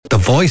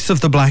voice of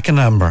the Black and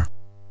Amber.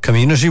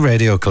 Community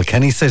Radio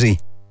Kilkenny City,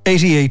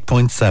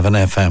 88.7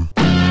 FM.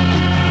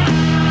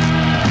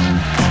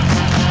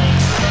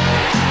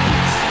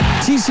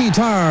 TC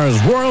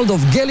Tyres World of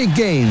Gaelic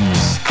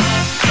Games.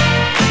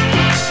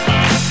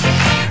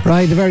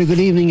 Right, a very good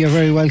evening. You're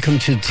very welcome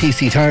to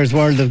TC Tyres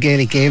World of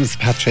Gaelic Games.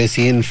 Pat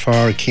Tracy in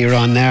for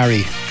Kieran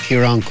Nari.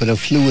 Kieran could have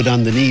fluid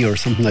on the knee or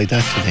something like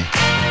that today.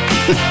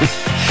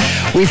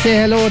 We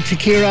say hello to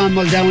Kieran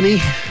Muldowney.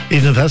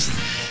 Evening, Pat.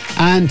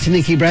 And to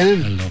Nicky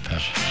Brennan. Hello,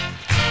 Pat.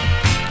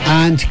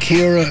 And to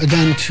Ciara,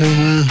 then to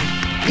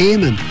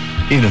Eamon.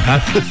 Evening,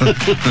 Pat.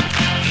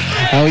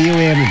 How are you,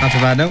 Eamon? Not too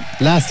bad now.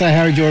 Last I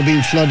heard, you were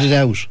being flooded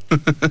out.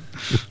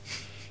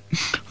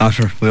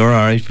 Sure, we were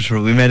alright, but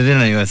sure, we made it in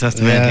anyway, so that's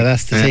the main thing. Yeah,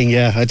 that's the thing,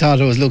 yeah. I thought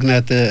I was looking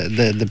at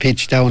the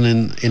pitch down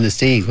in the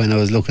Steag when I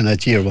was looking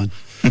at year one.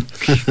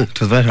 It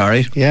was wet,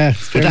 alright. Yeah.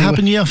 Would that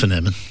happen to you often,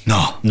 Eamon?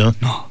 No.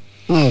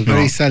 Oh,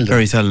 very seldom.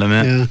 Very seldom,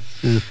 yeah.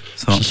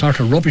 So the sort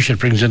of rubbish it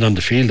brings in on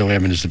the field, though,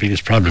 Eamon, is the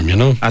biggest problem, you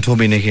know. That will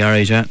be Nicky,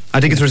 alright, yeah. I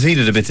think it's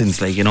receded a bit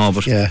since, like, you know,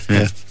 but yeah.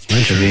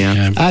 Should be,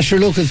 yeah. Sure,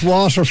 look, it's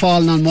water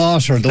falling on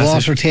water. The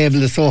water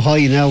table is so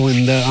high now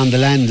on the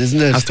land, isn't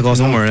it? Has to go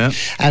somewhere, yeah.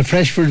 And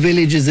Freshford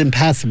Village is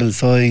impassable,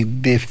 so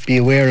be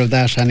aware of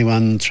that,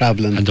 anyone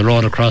travelling. And the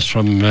road across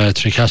from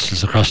Three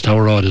Castles, across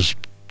Tower Road, is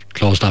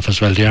closed off as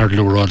well. The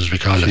Ardlew Road, as we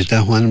call it.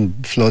 That one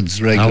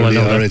floods regularly.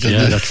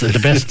 That's the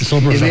best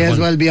summer. You may as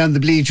well be on the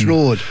Bleach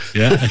Road.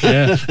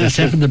 Yeah.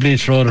 Except from the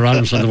Bleach Road or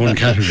on the one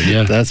category,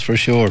 yeah. That's for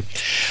sure.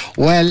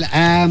 Well,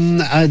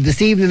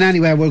 this evening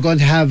anyway, we're going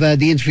to have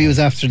the interviews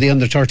after the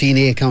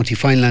Under-13A county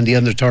final and the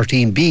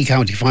Under-13B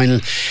county final,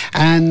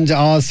 and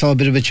also a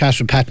bit of a chat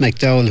with Pat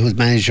McDowell, who's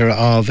manager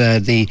of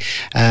the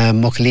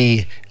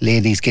Muckalee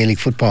ladies Gaelic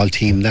football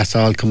team. That's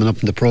all coming up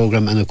in the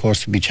programme, and of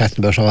course we'll be chatting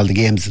about all the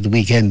games of the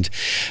weekend.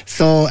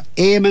 So,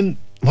 Eamon,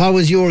 what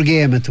was your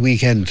game at the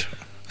weekend?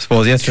 I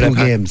suppose yesterday. 2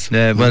 games.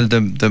 Well,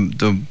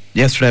 the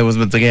yesterday was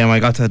with the game I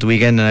got to at the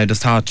weekend, and I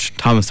just thought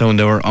Thomastown,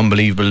 they were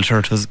unbelievable. Sure,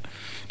 it was,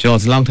 it's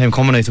a long time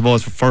coming, I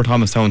suppose, for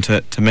Thomastown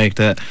to make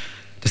the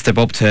step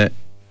up to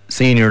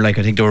senior. Like,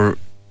 I think they were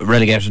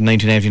relegated in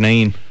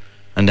 1989,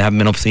 and they haven't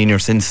been up senior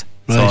since.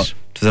 Right. So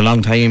it was a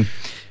long time,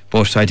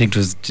 but I think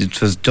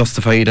it was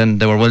justified, and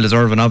they were well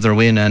deserving of their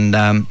win.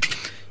 And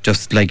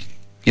just like,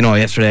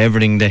 yesterday,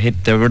 everything they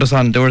hit, they were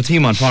a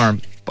team on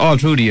form all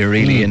through the year,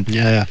 really. And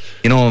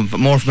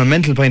more from a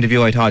mental point of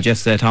view, I thought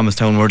yesterday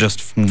Thomastown were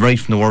just right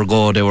from the word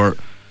go, they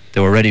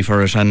were ready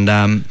for it.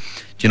 And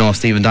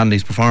Stephen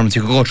Donnelly's performance,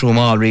 you could go through them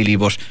all, really,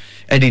 but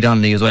Eddie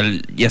Donnelly as well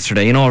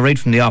yesterday, right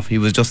from the off, he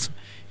was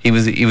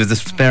the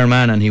spare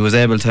man, and he was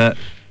able to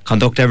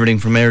conduct everything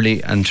from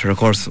early. And of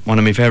course, one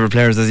of my favourite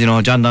players is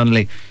John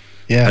Donnelly.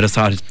 I just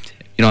thought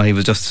he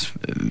was just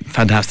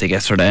fantastic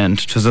yesterday, and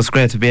it was just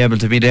great to be able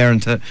to be there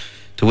and to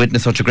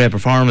witness such a great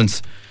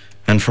performance.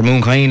 And for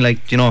Mooncoin,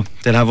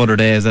 they'll have other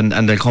days, and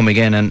they'll come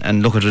again,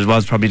 and look, it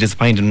was probably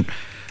disappointing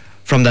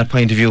from that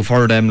point of view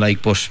for them,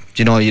 but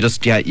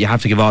you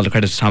have to give all the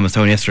credit to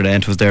Thomastown yesterday,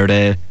 and it was their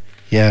day.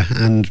 Yeah,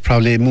 and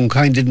probably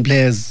Mooncoin didn't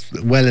play as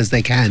well as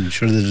they can.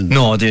 Sure they didn't.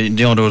 No,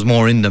 there was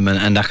more in them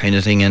and that kind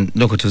of thing. And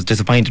look, it was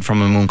disappointing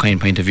from a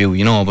Mooncoin point of view,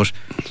 but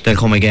they'll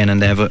come again,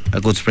 and they have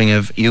a good spring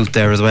of youth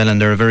there as well,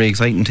 and they're a very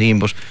exciting team.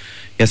 But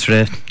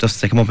yesterday,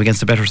 just they come up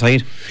against a better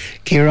side.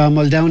 Ciara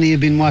Muldowney, you've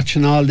been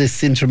watching all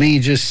this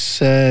intermediate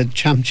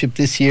championship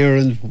this year,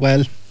 and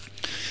well,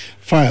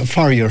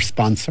 for your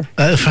sponsor.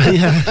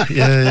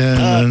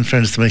 Yeah. In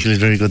fairness to Michael, he's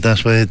very good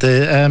that way.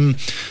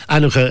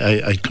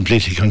 I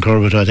completely concur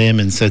with what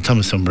Eamon said.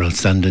 Thomastown were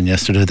outstanding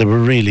yesterday. They were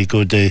really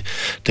good.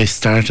 They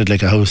started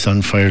like a house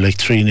on fire, like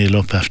 3-0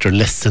 up after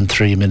less than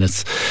 3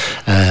 minutes.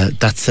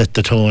 That set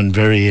the tone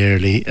very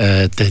early.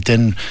 They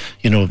then,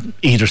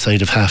 either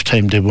side of half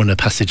time, they won a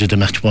passage of the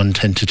match, 10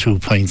 to 2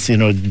 points.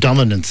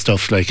 Dominant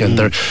stuff,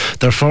 and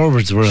their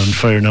forwards were on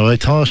fire. Now, I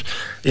thought,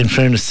 in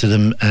fairness to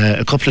them,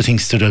 a couple of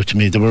things stood out to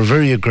me. They were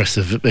very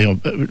aggressive,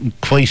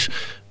 quite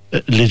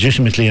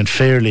legitimately and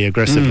fairly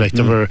aggressive.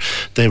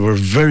 They were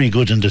very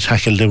good in the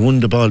tackle. They won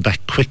the ball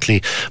back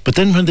quickly, but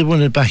then when they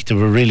won it back, they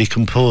were really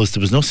composed. There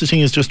was no such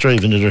thing as just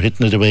driving it or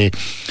hitting it away.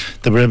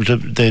 They were able to.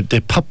 They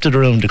popped it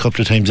around a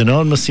couple of times, and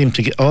always seemed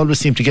to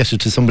get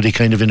it to somebody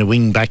kind of in a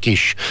wing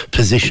backish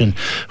position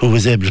who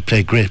was able to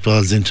play great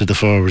balls into the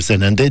forwards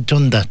then, and they'd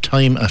done that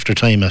time after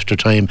time after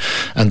time,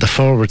 and the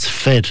forwards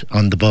fed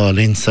on the ball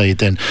inside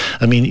then.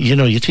 I mean,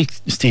 you take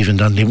Stephen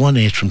Donnelly,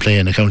 1-8 from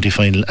playing a county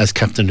final as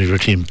captain of your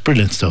team.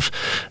 Brilliant stuff.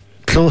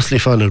 Closely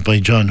followed by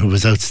John, who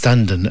was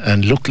outstanding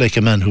and looked like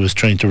a man who was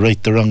trying to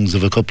right the wrongs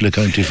of a couple of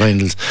county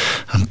finals,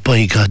 and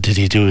by God did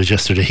he do it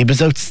yesterday. He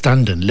was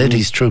outstanding, led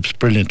his troops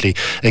brilliantly,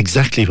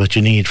 exactly what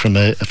you need from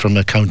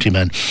a county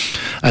man.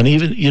 And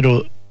even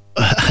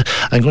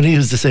I'm going to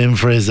use the same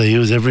phrase I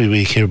use every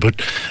week here, but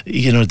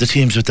the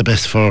teams with the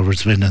best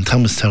forwards win, and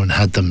Thomastown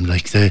had them,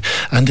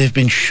 and they've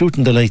been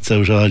shooting the lights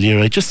out all year.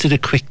 I just did a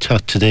quick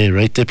tot today,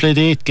 right? They played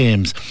 8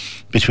 games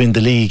between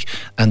the league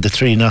and the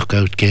 3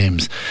 knockout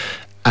games,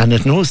 and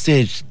at no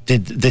stage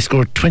did they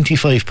score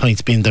 25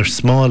 points, being their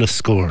smallest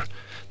score.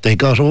 They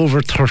got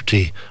over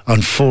 30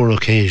 on 4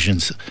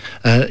 occasions.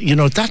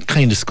 That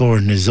kind of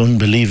scoring is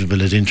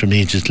unbelievable at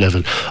intermediate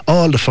level.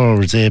 All the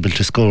forwards able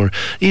to score.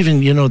 Even,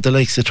 the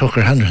likes of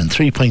Tucker Hanrahan,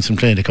 3 points from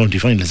playing the county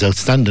final is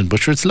outstanding,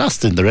 but sure, it's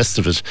lost in the rest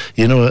of it,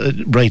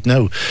 right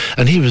now.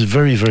 And he was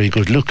very, very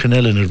good. Luke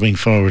Connellan at wing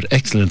forward,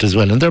 excellent as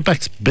well. And their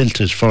backs built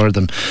it for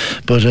them.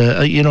 But,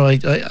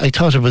 I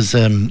thought it was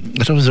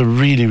a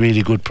really,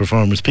 really good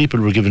performance. People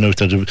were giving out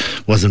that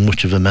it wasn't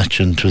much of a match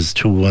and it was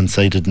too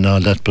one-sided and all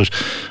that, but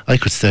I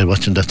could stay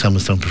watching that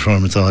Thomastown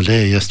performance all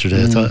day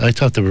yesterday. I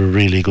thought they were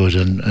really good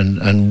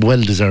and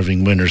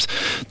well-deserving winners.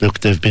 Look,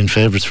 they've been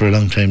favourites for a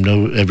long time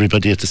now.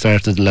 Everybody at the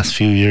start of the last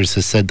few years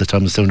has said that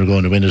Thomastown are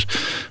going to win it,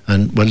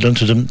 and well done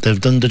to them.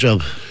 They've done the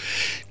job.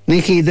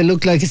 Nicky, they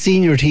look like a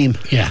senior team.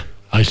 Yeah,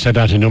 I said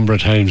that a number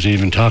of times,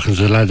 even talking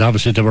to the lads.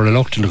 Obviously they were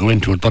reluctant to go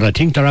into it, but I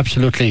think they're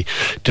absolutely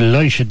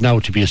delighted now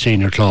to be a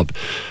senior club.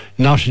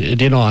 Not,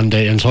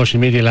 on social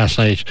media last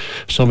night,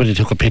 somebody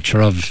took a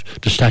picture of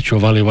the statue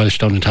of Ollie Walsh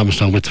down in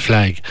Thomastown with the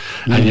flag,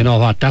 and you know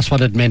what, that's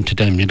what it meant to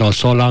them,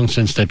 so long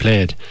since they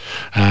played,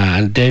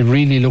 and they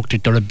really looked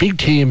at, they're a big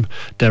team,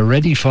 they're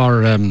ready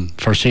for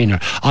senior.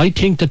 I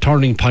think the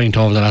turning point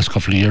over the last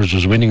couple of years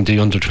was winning the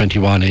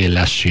under-21A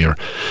last year,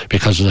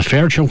 because a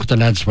fair chunk of the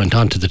lads went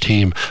on to the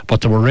team,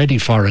 but they were ready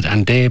for it,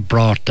 and they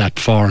brought that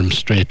form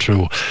straight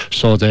through.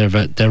 So they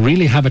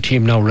really have a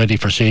team now ready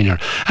for senior.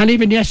 And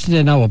even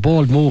yesterday now, a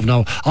bold move.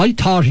 Now, I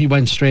thought he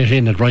went straight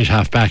in at right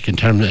half back in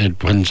terms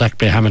of when Zach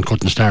Bayhammond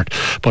couldn't start,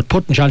 but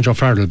putting John Joe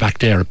Farrell back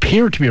there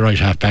appeared to be right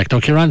half back. Now,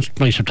 Kieran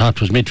might have thought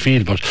it was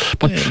midfield,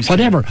 but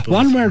whatever,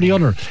 one way or the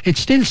other, it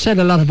still said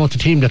a lot about the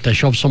team that they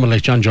shoved someone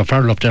like John Joe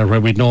Farrell up there, where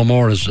we'd know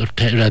more as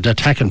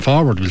attacking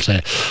forward, we'll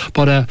say.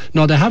 But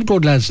no, they have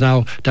good lads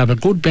now. They have a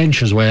good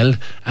bench as well,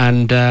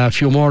 and a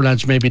few more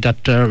lads maybe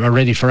that are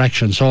ready for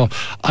action. So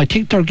I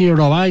think they're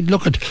geared up. I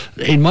look at,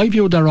 in my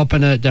view, they're up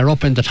in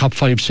the top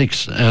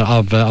 5-6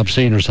 of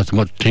seniors at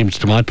the teams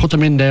tomorrow. I'd put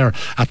them in there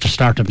at the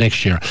start of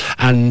next year.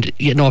 And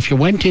if you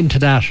went into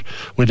that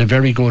with a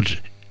very good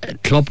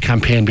club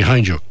campaign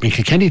behind you, I mean,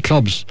 Kilkenny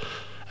clubs,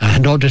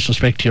 no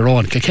disrespect to your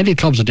own, Kilkenny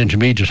clubs at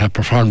intermediate have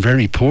performed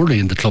very poorly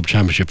in the club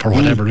championship for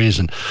whatever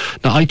reason.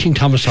 Now, I think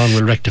Thomastown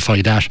will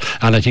rectify that,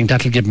 and I think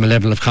that'll give them a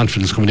level of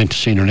confidence coming into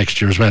senior next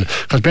year as well.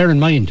 Because bear in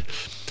mind,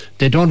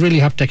 they don't really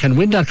have, they can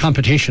win that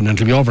competition and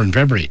it'll be over in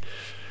February.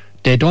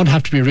 They don't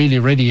have to be really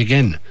ready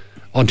again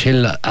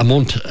until a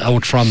month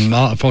out from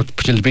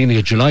till the beginning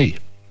of July.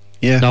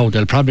 Yeah. Now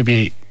they'll probably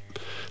be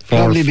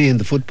in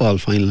the football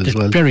final as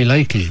well. Very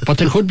likely, but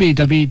there could be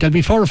there'll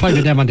be 4 or 5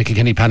 of them on the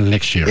Kilkenny panel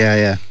next year.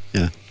 Yeah.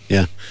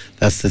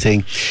 That's the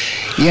thing.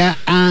 Yeah,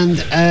 and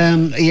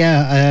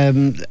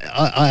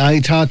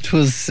I thought it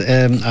was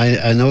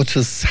I know it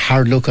was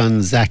hard luck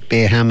on Zach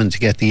Bayhammond to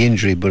get the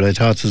injury, but I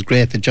thought it was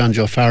great that John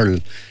Joe Farrell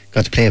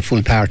got to play a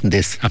full part in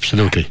this.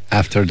 Absolutely.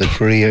 After the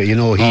career, I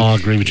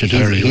agree with you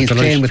entirely. He's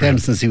playing with them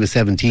since he was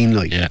 17,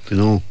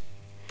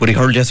 But he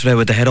hurled yesterday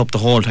with the head up the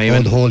whole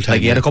time. The whole time.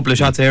 Like, he had a couple of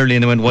shots early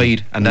and they went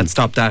wide, and that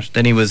stopped that.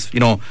 Then he was, he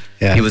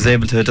was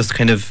able to just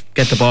kind of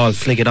get the ball,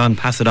 flick it on,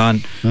 pass it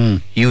on,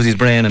 use his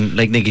brain. And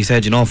like Nicky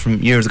said, from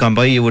years gone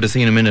by, you would have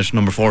seen him in at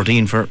number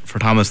 14 for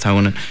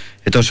Thomastown. And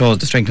it does show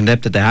the strength and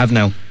depth that they have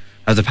now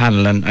as a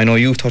panel. And I know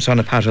you've touched on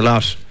it, Pat, a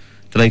lot.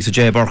 The likes of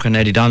Jay Burke and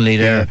Eddie Donnelly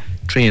there,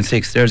 3 and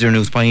 6. There's your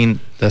new spine.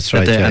 That's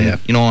right. And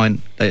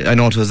I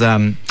know it was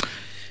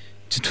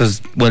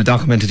well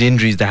documented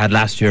injuries they had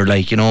last year,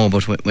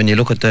 but when you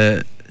look at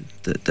the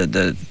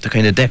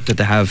kind of depth that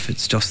they have,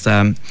 it's just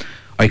I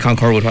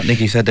concur with what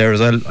Nicky said there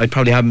as well. I'd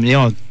probably have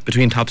them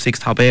between top 6,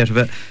 top 8 of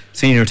a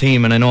senior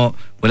team, and I know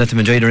we'll let them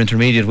enjoy their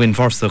intermediate win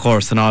first, of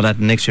course, and all that,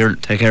 and next year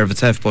take care of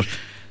itself. But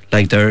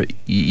they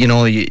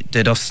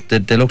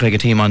look like a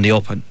team on the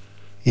up.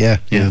 Yeah.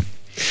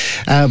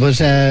 But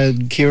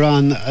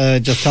Kieran,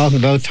 just talking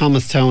about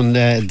Thomastown,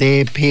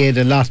 they paid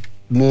a lot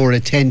more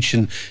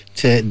attention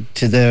to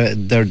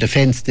their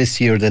defence this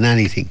year than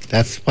anything.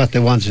 That's what they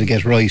wanted to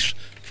get right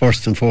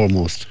first and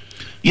foremost.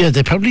 Yeah,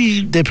 they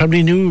probably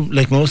knew,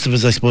 like most of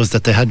us, I suppose,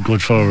 that they had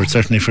good forwards,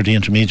 certainly for the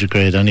intermediate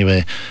grade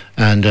anyway.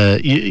 And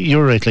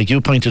you're right, like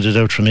you pointed it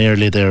out from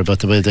early there about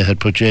the way they had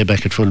put Jay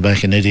back at full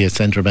back and Eddie at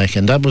centre back,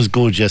 and that was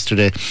good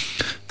yesterday.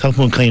 Thought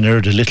one kind of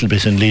erred a little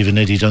bit in leaving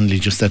Eddie Donnelly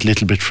just that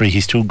little bit free.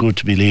 He's too good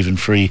to be leaving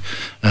free,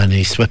 and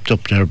he swept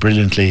up there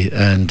brilliantly.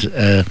 And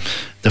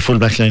the full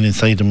back line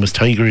inside him was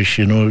tigerish,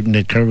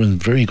 Ned Kerwin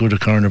very good at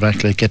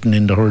cornerback, like getting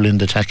in the hurl in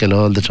the tackle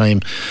all the time.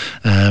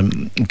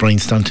 Brian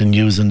Stanton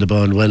using the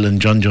ball well,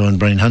 and John Joe and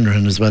Brian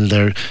Hanrahan as well,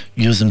 they're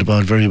using the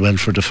ball very well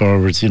for the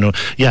forwards,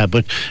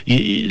 but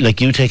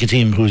you take a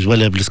team who's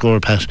well able to score,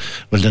 Pat,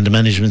 well then the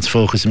management's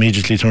focus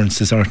immediately turns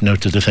to sorting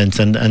out the defence,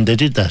 and they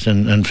did that,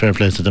 and fair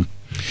play to them.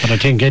 But I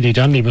think Eddie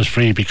Donnelly was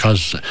free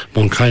because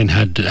Monkine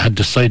had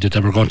decided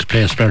they were going to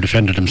play a spare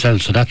defender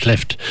themselves, so that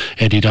left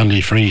Eddie Donnelly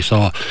free.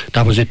 So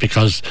that was it,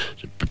 because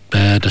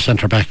the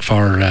centre back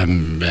for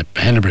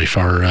Hennebury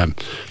for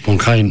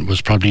Bunkine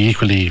was probably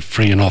equally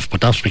free enough,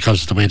 but that's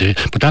because of the way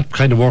but that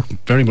kind of worked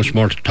very much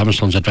more to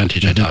Thomasstone's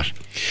advantage, I thought.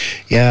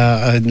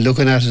 Yeah,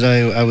 looking at it,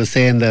 I was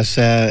saying that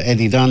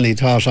Eddie Donnelly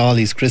thought all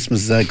these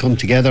Christmases had come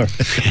together,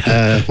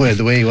 where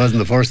the way he was in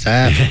the first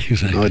half. Yeah,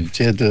 exactly.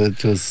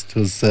 It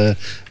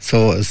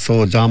was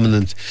so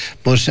dominant.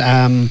 But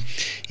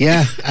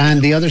yeah,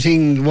 and the other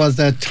thing was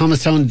that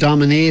Thomastown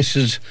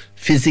dominated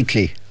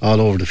physically all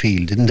over the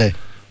field, didn't they?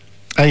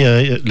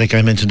 Like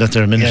I mentioned that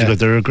there a minute ago,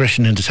 their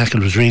aggression in the tackle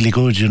was really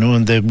good,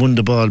 and they won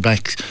the ball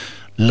back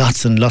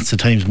lots and lots of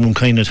times.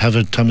 Moonkind would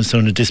have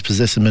Thomastown to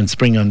dispossess them and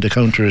spring on the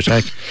counter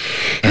attack.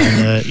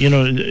 And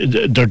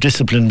their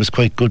discipline was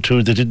quite good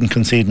too. They didn't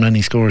concede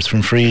many scores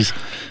from frees,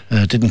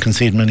 didn't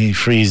concede many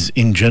frees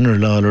in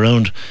general all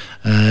around.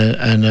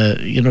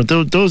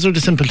 Those are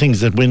the simple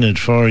things that win it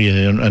for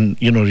you.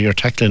 And your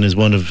tackling is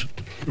one of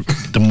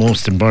the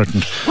most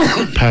important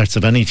parts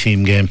of any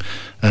team game,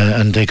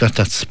 and they got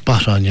that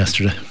spot on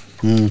yesterday.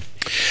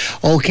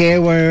 Okay,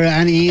 were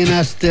any in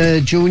at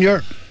the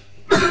junior?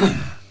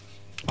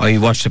 I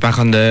watched it back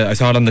I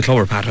saw it on the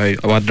Clover, Pat. I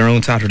wasn't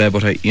around Saturday,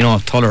 but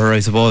Tullaher, I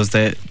suppose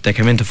they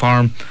came into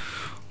form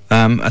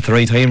at the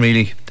right time,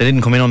 really. They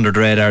didn't come in under the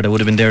radar. They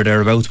would have been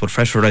thereabouts, but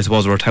Freshford, I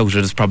suppose, were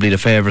touted as probably the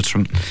favourites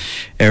from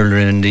earlier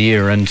in the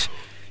year. And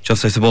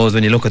just, I suppose,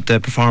 when you look at the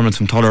performance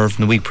from Tullaher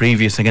from the week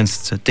previous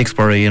against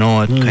Dixbury,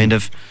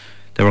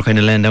 they were kind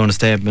of laying down a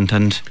statement.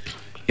 And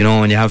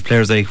when you have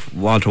players like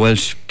Walter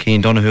Welsh,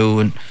 Cian Donoghue,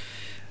 and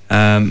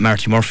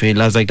Marty Murphy,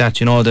 lads like that,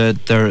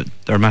 they're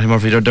Matty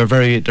Murphy,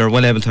 they're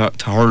well able to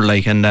hurl,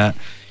 and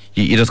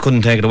you just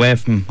couldn't take it away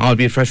from them.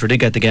 Albeit Freshford did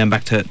get the game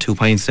back to 2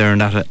 points there,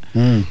 and that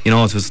it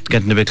was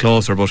getting a bit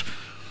closer. But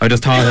I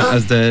just thought,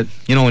 as when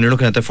you're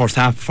looking at the first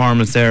half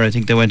performance there, I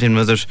think they went in,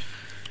 was it?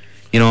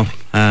 It was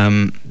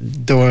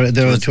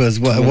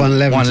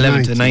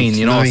 111 to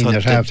 9,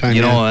 at half time,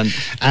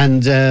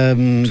 and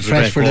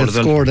Freshford had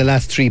scored the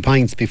last 3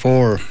 points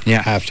before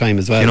half time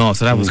as well.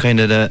 So that was kind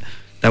of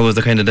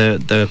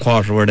the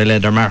quarter where they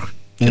laid their mark.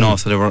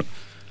 So they were,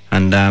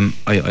 and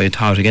I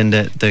thought again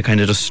they kind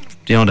of just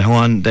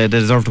they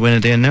deserved to win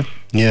it in now.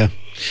 Yeah.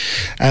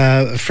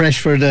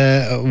 Freshford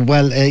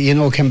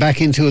came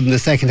back into it in the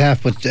second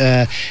half, but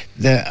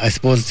I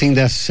suppose the thing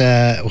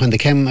that when they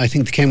came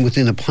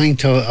within a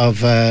point of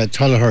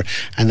Tullaher,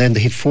 and then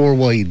they hit 4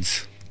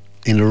 wides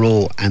in a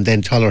row, and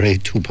then Tullaher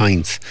hit 2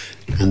 points,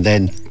 and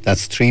then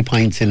that's 3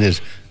 points in it,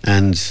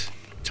 and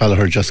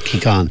Tullaher just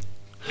kick on.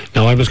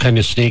 Now, I was kind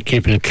of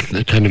keeping it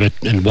kind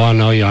of in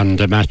one eye on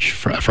the match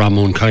from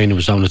Moonkind. It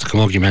was down at the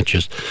Camogie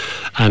matches,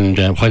 and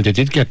while they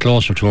did get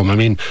closer to him, I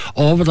mean,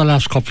 over the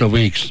last couple of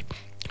weeks,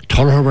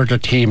 Tullaher were the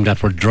team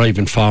that were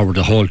driving forward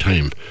the whole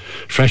time.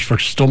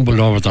 Freshford stumbled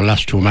over the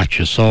last 2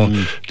 matches, so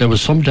there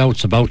was some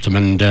doubts about them,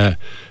 and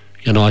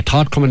I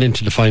thought coming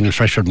into the final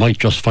Freshford might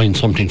just find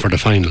something for the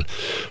final,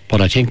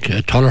 but I think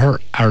Tullaher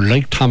are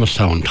like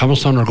Thomastown.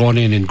 Thomastown are going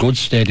in good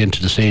stead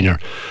into the senior,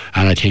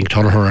 and I think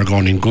Tullaher are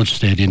going in good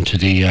stead into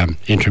the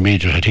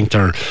intermediate. I think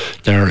they're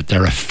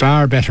a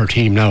far better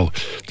team now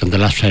than the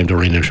last time they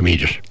were in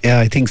intermediate. Yeah,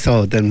 I think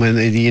so. Then when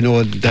the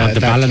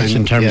balance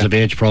in terms of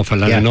age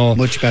profile, and I know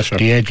much better.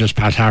 The ageless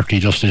Pat Hartley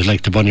just is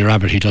like the bunny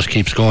rabbit. He just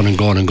keeps going and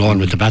going and going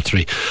with the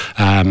battery.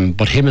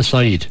 But him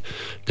aside,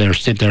 they're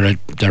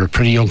a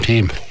pretty young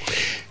team.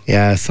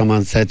 Yeah,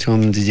 someone said to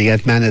him, "Did you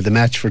get man of the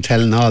match for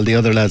telling all the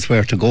other lads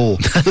where to go?"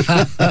 That's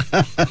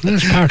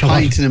part of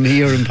pointing him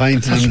here and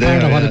pointing him there.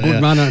 That's part of what a good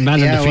man in the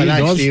field does.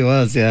 Actually he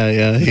was.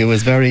 Yeah. He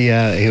was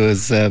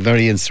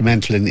very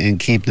instrumental in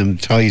keeping them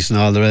tight and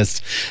all the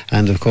rest.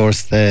 And of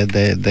course,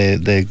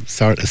 they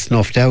sort of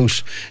snuffed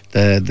out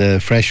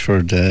the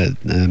Freshford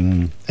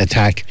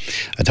attack.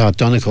 I thought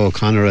Donegal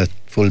O'Connor at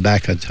full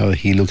back, I thought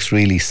he looks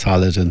really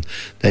solid, and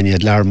then you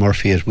had Lar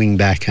Murphy at wing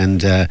back,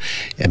 and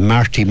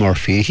Marty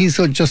Murphy, he's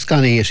just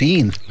gone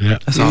 18. Yeah,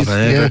 that's all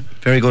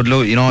very good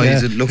look.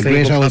 He's looks like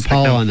a great old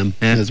power on him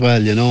as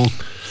well.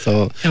 So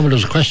well, there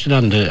was a question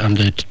on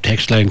the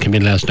text line came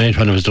in last night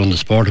when I was doing the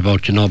sport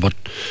about but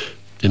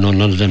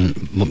none of them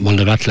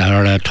Muldavatla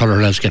or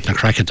Tullaher lads getting a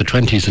crack at the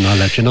 20s and all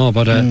that,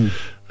 but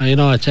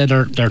I'd say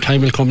their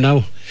time will come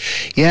now.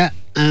 Yeah.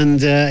 And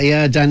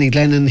Danny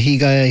Glennon,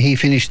 he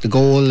finished the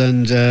goal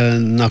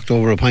and knocked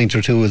over a point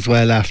or two as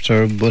well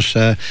after. But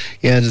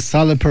the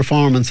solid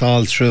performance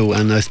all through.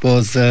 And I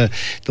suppose the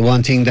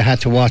one thing they had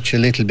to watch a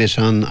little bit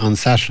on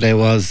Saturday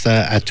was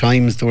at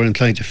times they were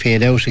inclined to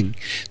fade out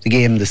the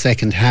game in the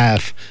second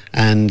half,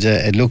 and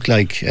it looked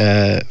like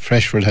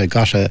Freshford had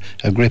got a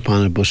grip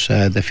on it, but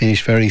they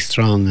finished very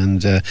strong,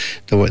 and they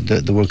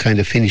were kind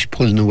of finished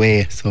pulling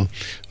away. So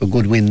a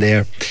good win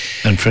there.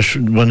 And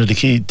Freshford, one of the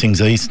key things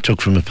I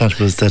took from it, Pat,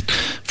 was that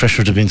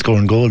Freshford have been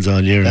scoring goals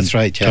all year. That's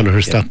right, yeah.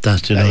 Gallagher stopped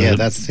that,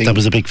 that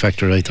was a big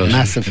factor, I thought.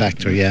 Massive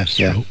factor,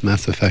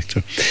 massive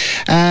factor.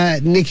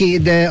 Nicky,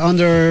 the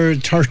under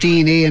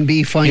 13 A and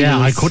B finals. Yeah,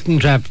 I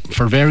couldn't,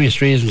 for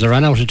various reasons. I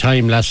ran out of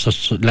time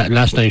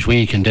last night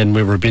week, and then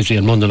we were busy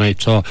on Monday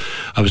night, so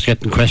I was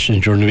getting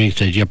questions during the week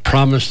that you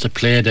promised to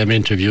play them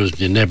interviews and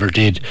you never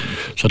did,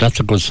 so that's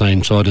a good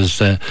sign. So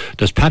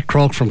there's Pat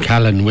Croke from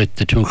Callan with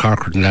the two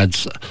Corcoran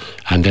lads,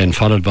 and then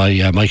followed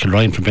by Michael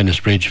Ryan from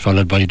Bennettsbridge,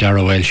 followed by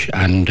Dara Welsh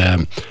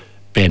and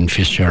Ben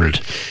Fitzgerald.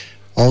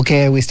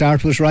 Okay, we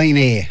start with Ryan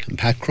A and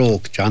Pat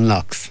Croke, John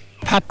Locks.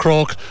 Pat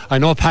Croke, I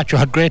know, Pat, you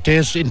had great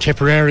days in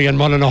Tipperary and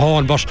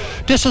Mullinahone, but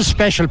this is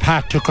special,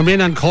 Pat, to come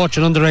in and coach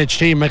an underage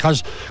team,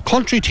 because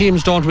country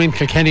teams don't win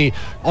Kilkenny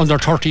under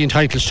 13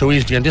 titles too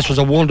easily, and this was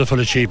a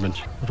wonderful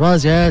achievement. It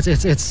was, yeah,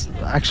 it's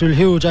actually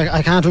huge.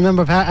 I can't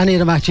remember any of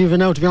the match even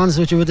now, to be honest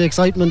with you, with the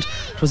excitement.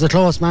 It was a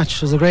close match,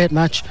 it was a great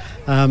match.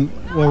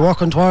 We're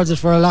working towards it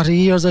for a lot of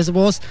years, I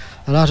suppose.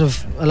 A lot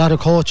of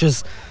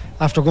coaches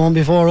after going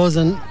before us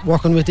and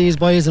working with these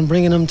boys and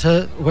bringing them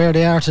to where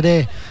they are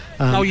today.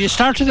 Now, you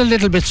started a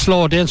little bit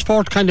slow.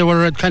 Danesfort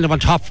were on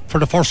top for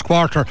the first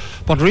quarter,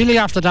 but really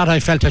after that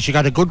I felt that you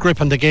got a good grip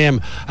on the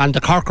game, and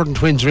the Corcoran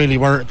twins really they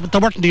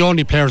weren't the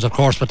only players, of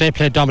course, but they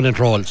played dominant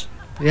roles.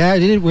 Yeah,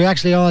 we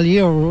actually all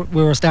year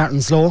we were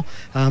starting slow,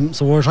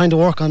 so we were trying to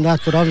work on that,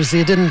 but obviously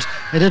it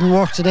didn't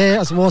work today,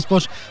 I suppose.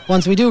 But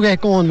once we do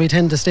get going, we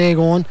tend to stay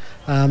going.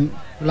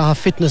 A lot of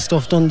fitness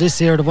stuff done this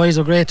year. The boys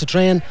are great to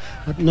train,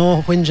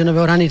 no whinging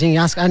about anything.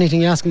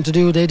 Anything you ask them to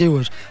do, they do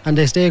it, and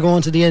they stay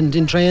going to the end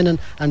in training,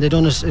 and they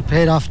done it. It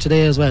paid off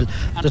today as well.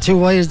 The two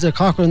boys, the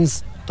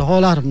Corcorans, the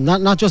whole lot of them,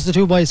 not just the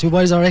two boys. Two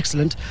boys are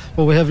excellent,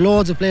 but we have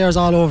loads of players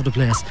all over the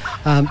place.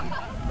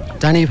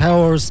 Danny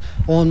Powers,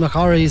 Owen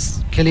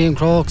McCorry's, Killian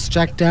Crokes,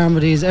 Jack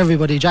Dermody's,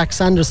 everybody, Jack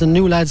Sanderson,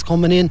 new lads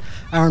coming in.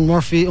 Aaron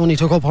Murphy only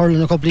took up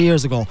hurling a couple of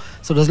years ago,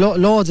 so there's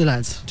loads of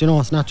lads. Do you know,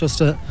 it's not just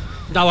a...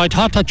 Now, I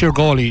thought that your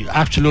goalie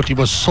absolutely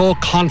was so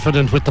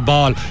confident with the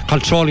ball,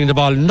 controlling the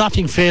ball,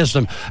 nothing fazed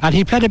him, and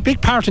he played a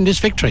big part in this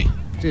victory.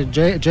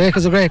 Jake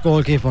is a great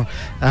goalkeeper.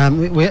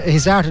 He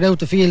started out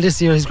the field this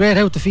year. He's great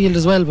out the field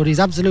as well, but he's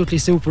absolutely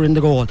super in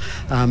the goal.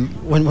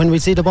 When we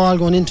see the ball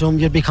going into him,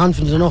 you'd be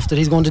confident enough that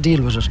he's going to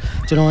deal with it.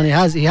 Do you know,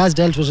 and he has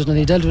dealt with it, and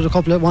he dealt with a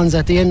couple of ones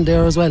at the end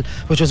there as well,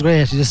 which was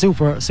great. He's a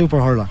super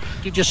hurler.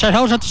 Did you set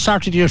out at the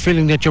start of the year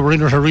feeling that you were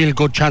in with a real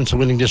good chance of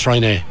winning this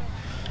Ryan?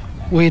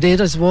 We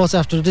did, I suppose,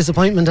 after the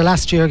disappointment of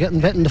last year getting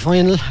bet in the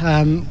final.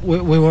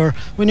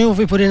 We knew if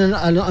we put in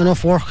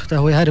enough work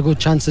that we had a good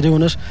chance of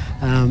doing it.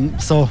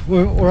 So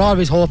we're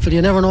always hopeful.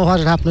 You never know what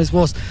would happen, I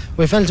suppose.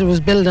 We felt it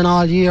was building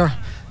all year.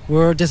 We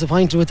were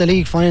disappointed with the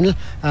league final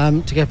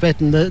to get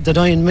bet in the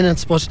dying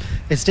minutes, but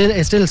it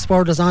still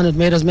spurred us on. It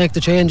made us make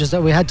the changes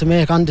that we had to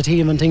make on the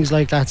team and things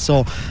like that.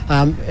 So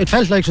it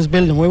felt like it was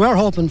building. We were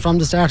hoping from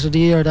the start of the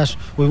year that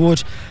we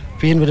would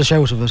be in with a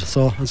shout of it,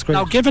 so it's great.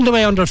 Now, given the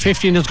way under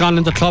 15 has gone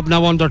in the club,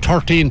 now under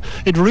 13,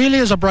 it really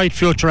is a bright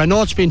future. I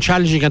know it's been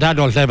challenging at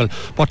adult level,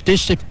 but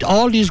if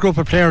all these group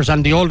of players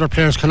and the older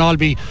players can all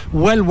be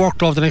well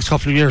worked over the next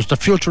couple of years, the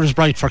future is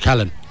bright for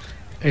Callan.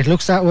 It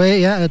looks that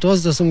way, yeah, it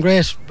does. There's some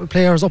great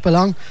players up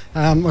along.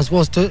 I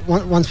suppose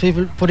once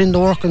people put in the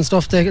work and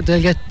stuff, they'll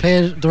get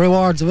paid the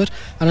rewards of it.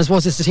 And I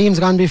suppose it's the teams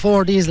gone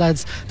before these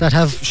lads that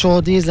have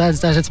showed these lads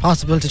that it's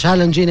possible to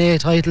challenge in A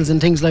titles and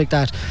things like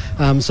that.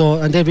 And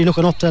they'll be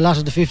looking up to a lot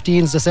of the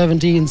 15s, the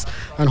 17s,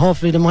 and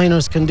hopefully the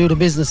minors can do the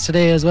business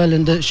today as well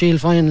in the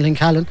Shield final in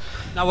Callan.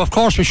 Now, of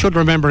course, we should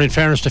remember, in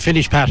fairness to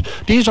finish, Pat,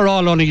 these are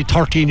all only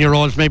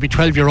 13-year-olds, maybe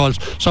 12-year-olds,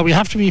 so we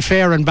have to be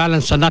fair and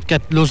balanced and not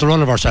lose the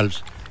run of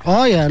ourselves.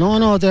 Oh yeah,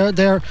 no,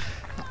 they're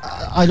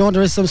I know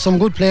there is some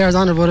good players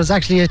on it, but it's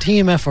actually a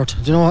team effort.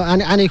 You know,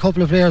 any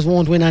couple of players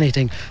won't win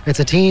anything. It's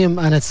a team,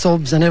 and it's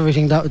subs and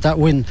everything that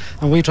win.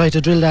 And we try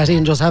to drill that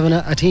in, just having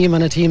a team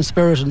and a team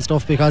spirit and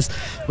stuff, because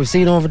we've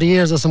seen over the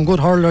years there's some good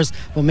hurlers,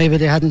 but maybe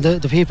they hadn't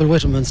the people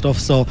with them and stuff.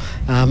 So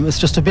it's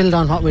just to build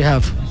on what we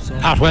have. So.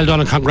 Pat, well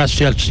done, and congrats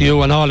to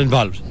you and all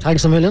involved.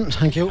 Thanks a million.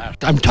 Thank you.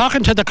 I'm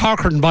talking to the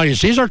Corcoran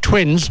boys. These are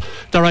twins.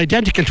 They're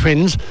identical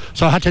twins.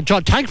 So I had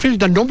to thankfully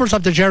the numbers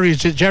of the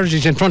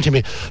jerseys in front of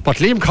me. But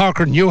Liam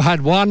Corcoran, you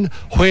had one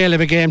whale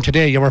of a game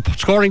today. You were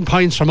scoring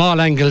points from all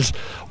angles.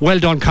 Well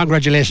done.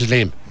 Congratulations,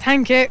 Liam.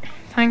 Thank you.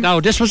 Now,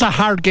 this was a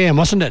hard game,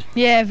 wasn't it?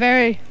 Yeah,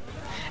 very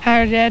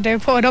hard. Yeah, they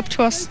put it up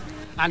to us.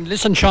 And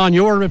listen, Sean,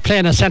 you were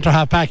playing a centre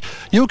half back.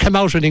 You came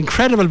out with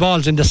incredible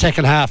balls in the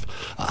second half.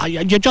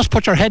 You just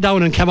put your head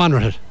down and came on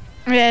with it.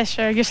 Yeah,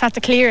 sure. You just had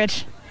to clear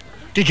it.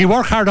 Did you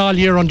work hard all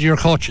year under your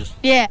coaches?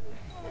 Yeah,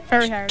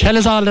 very hard. Tell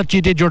us all that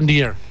you did during the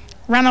year.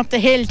 Ran up the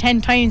hill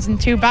 10 times and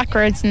 2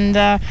 backwards, and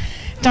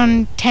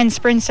done 10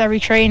 sprints every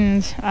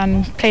training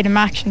and played a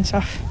match and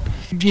stuff.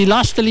 You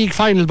lost the league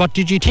final, but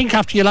did you think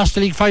after you lost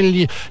the league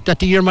final that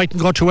the year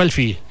mightn't go too well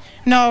for you?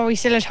 No, we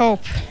still had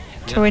hope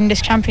to win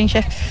this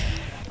championship.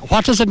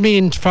 What does it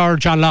mean for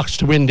John Locks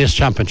to win this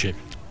championship?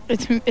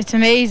 It's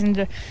amazing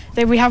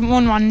that we haven't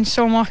won one in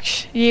so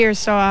much years,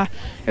 so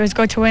it was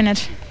good to win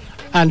it.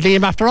 And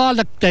Liam, after all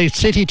the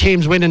city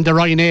teams winning the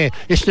Ryan A,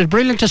 isn't it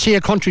brilliant to see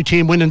a country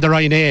team winning the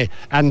Ryan A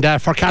and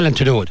for Callan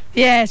to do it?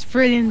 Yeah, it's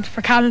brilliant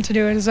for Callan to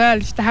do it as well.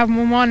 They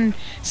haven't won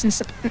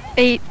since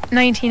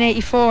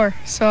 1984,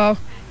 so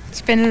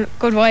it's been a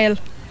good while.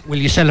 Will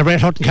you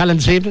celebrate Hutton Callan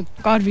this evening?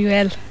 God, we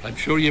will. I'm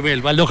sure you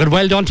will. Well, look, and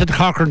well done to the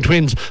Corcoran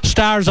twins,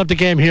 stars of the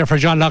game here for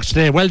John Locke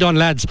today. Well done,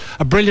 lads.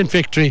 A brilliant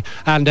victory,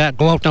 and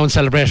go out now and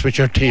celebrate with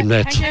your team,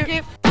 lads. Thank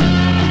you.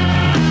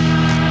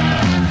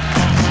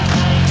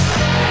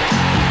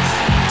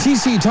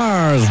 TC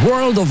Tyres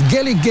World of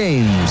Gaelic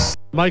Games.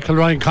 Michael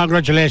Ryan,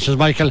 congratulations,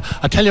 Michael.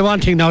 I tell you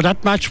one thing now,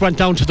 that match went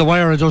down to the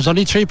wire. There was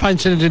only 3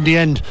 points in it in the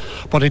end,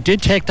 but it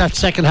did take that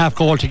second half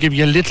goal to give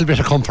you a little bit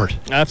of comfort.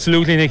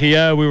 Absolutely, Nicky.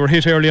 Yeah, we were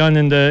hit early on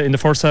in the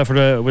first half with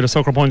a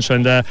sucker punch,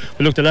 and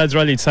we looked, the lads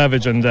rallied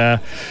savage, and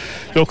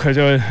look,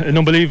 an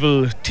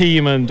unbelievable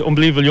team and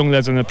unbelievable young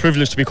lads, and a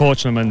privilege to be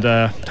coaching them,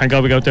 and thank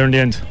God we got there in the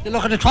end.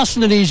 Look, it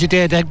wasn't an easy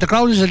day. The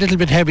ground is a little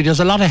bit heavy.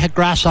 There's a lot of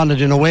grass on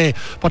it in a way,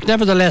 but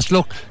nevertheless,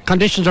 look,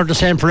 conditions are the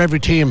same for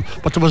every team,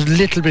 but there was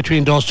little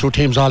between those two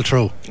teams all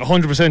through.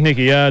 100%,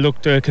 Nicky. Yeah,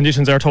 look, the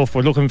conditions are tough,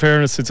 but look, in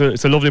fairness,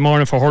 it's a lovely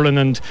morning for hurling,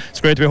 and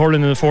it's great to be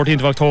hurling on the 14th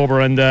of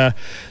October, and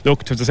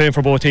look, it was the same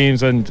for both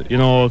teams, and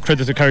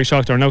credit to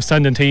Carrickshock, they're an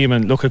outstanding team,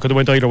 and look, it could have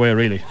went either way,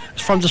 really.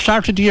 From the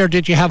start of the year,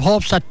 did you have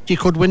hopes that you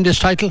could win this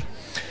title?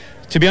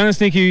 To be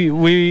honest, Nicky,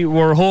 we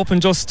were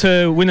hoping just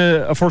to win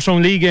a first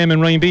round league game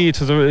in Ryan B.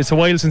 It's a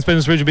while since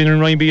Bennettsbridge have been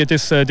in Ryan B at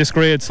this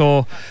grade,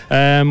 so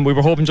we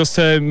were hoping just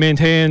to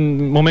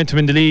maintain momentum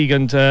in the league,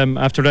 and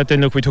after that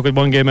then, look, we took it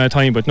one game at a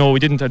time, but no, we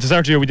didn't. At the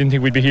start of the year, we didn't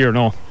think we'd be here,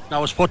 no.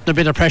 Now it's putting a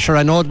bit of pressure.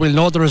 I know we'll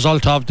know the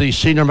result of the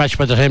senior match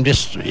by the time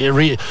this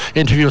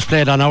interview is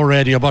played on our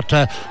radio, but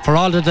for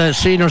all of the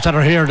seniors that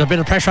are here, there's a bit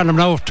of pressure on them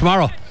now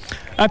tomorrow.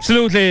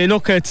 Absolutely.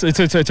 Look, it's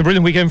a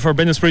brilliant weekend for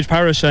Bennettsbridge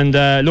Parish, and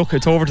look,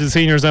 it's over to the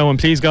seniors now, and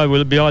please God,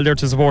 we'll be all there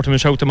to support them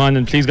and shout them on,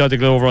 and please God, to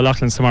go over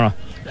O'Loughlin's tomorrow.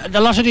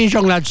 A lot of these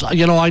young lads,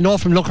 I know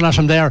from looking at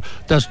them there,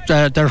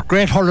 they're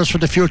great hurlers for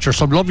the future,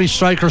 some lovely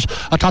strikers.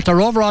 I thought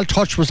their overall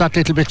touch was that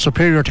little bit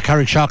superior to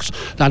Carrickshock's,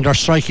 and their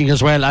striking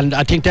as well, and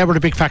I think they were the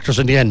big factors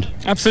in the end.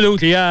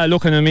 Absolutely, yeah.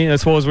 Look, and I mean, I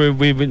suppose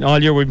we've been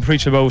all year we've been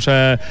preaching about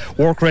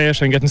work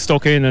rate and getting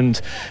stuck in, and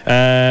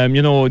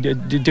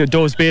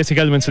those basic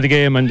elements of the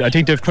game, and I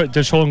think they've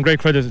shown great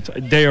credit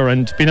there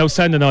and been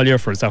outstanding all year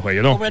for us that way,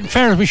 Well, in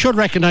fairness, we should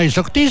recognise,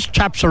 look, these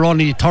chaps are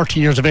only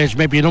 13 years of age,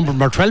 maybe a number of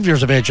them are 12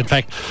 years of age, in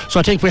fact, so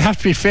I think we have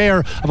to be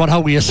fair about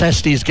how we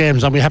assess these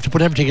games, and we have to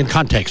put everything in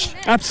context.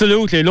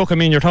 Absolutely. Look, I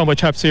mean, you're talking about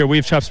chaps here,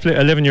 we've chaps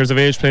 11 years of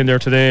age playing there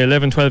today,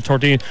 11, 12,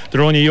 13,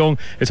 they're only young.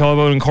 It's all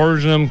about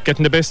encouraging them,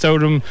 getting the best out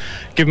of them,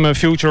 give them a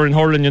future in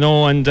hurling,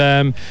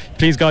 and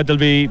please God, they'll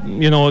be,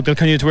 they'll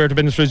continue to wear the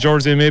Bennettsbridge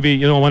jersey, and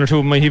maybe, one or two of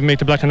them might even make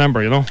the black and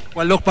amber,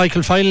 Well, look,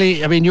 Michael,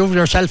 finally, I mean, you've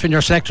yourself and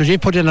your selectors,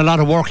 you've put in a lot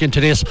of work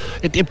into this.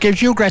 It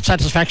gives you great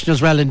satisfaction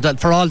as well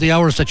for all the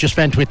hours that you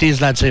spent with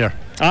these lads here.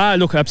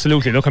 Look,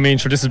 absolutely. Look, I mean,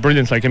 sure, this is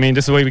brilliant. Like, I mean,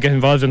 this is why we get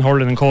involved in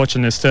hurling and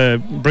coaching, is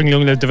to bring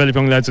young lads, develop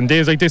young lads, and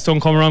days like this don't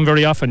come around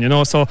very often,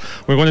 so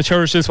we're going to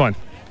cherish this one.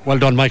 Well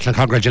done, Michael, and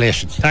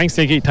congratulations. Thanks,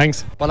 Nicky,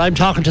 thanks. Well, I'm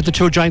talking to the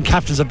two joint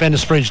captains of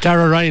Bennettsbridge,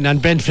 Dara Ryan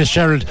and Ben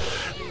Fitzgerald.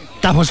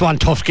 That was one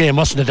tough game,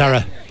 wasn't it,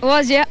 Dara? It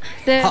was, yeah.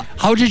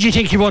 How did you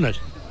think you won it?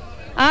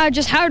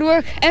 Just hard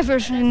work,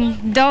 effort,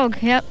 and dog,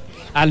 yeah.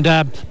 And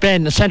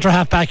Ben, the centre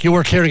half back, you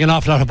were clearing an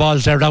awful lot of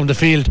balls there down the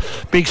field.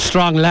 Big,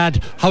 strong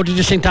lad. How did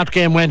you think that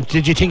game went?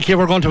 Did you think you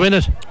were going to win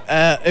it?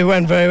 It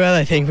went very well,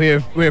 I think. We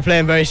were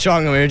playing very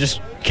strong, and we just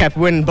kept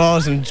winning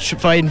balls and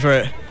fighting for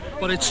it.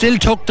 But it still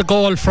took the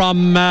goal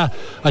from, I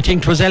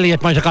think it was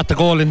Elliot might have got the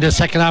goal in the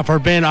second half, or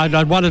Ben,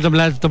 one of them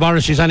lads, the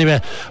Morrises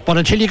anyway. But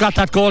until you got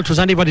that goal, it was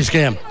anybody's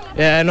game.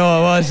 Yeah, no,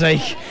 it was.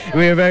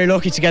 We were very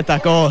lucky to get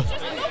that goal.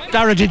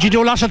 Dara, did you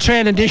do lots of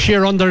training this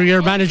year under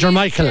your manager,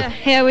 Michael?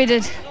 Yeah, we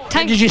did.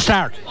 When did you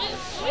start?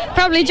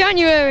 Probably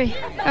January,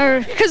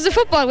 or because we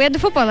had the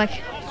football.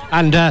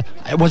 And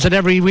was it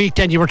every week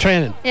then you were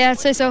training? Yeah, I'd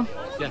say so.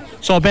 Yeah.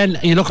 So Ben,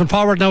 are you looking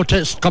forward now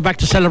to come back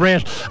to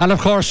celebrate? And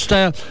of course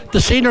the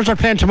seniors are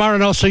playing tomorrow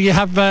now, so you've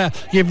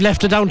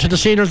left it down to the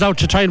seniors now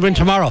to try and win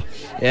tomorrow.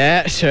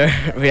 Yeah, sure.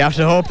 We have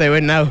to hope they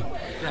win now.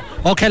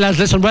 Okay, lads,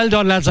 listen, well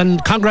done, lads,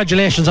 and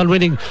congratulations on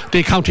winning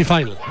the county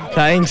final.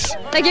 Thanks.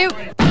 Thank you.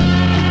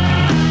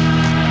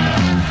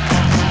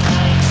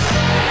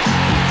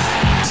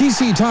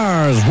 TC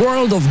Tyres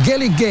World of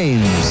Gaelic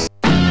Games.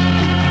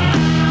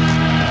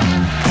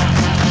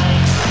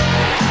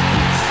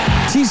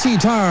 TC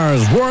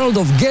Tyres World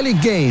of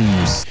Gaelic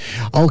Games.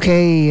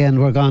 Okay, and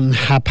we're gone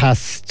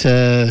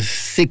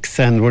 6:30,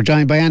 and we're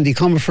joined by Andy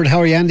Comerford. How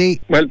are you, Andy?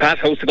 Well, Pat,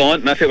 how's it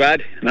going? Not too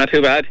bad.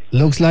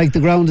 Looks like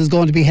the ground is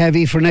going to be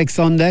heavy for next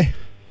Sunday.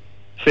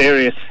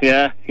 Serious,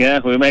 yeah.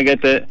 We may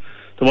get the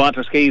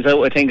water skis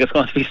out. I think it's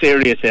going to be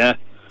serious, yeah.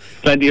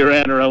 Plenty of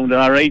rain around,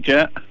 all right,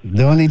 yeah.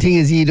 The only thing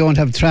is you don't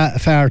have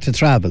far to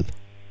travel.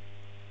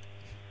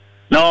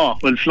 No,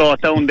 we'll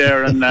float down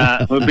there, and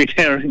we'll be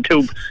there in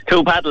two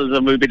paddles,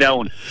 and we'll be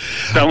down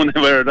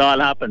where it all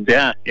happens,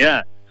 yeah.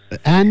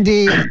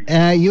 Andy,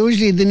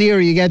 usually the nearer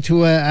you get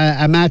to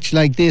a match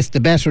like this, the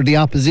better the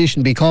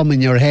opposition become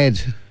in your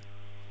head.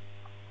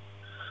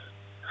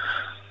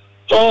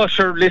 Oh,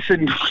 sure,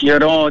 listen, you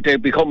know, they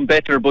become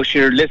better, but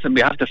sure, listen,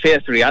 we have to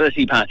face the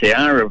reality, Pat. They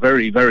are a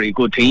very, very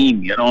good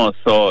team, you know,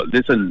 so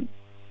listen,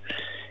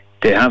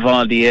 they have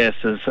all the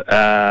aces,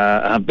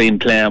 have been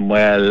playing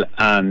well,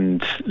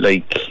 and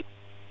like,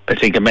 I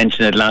think I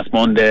mentioned it last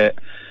Monday,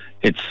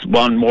 it's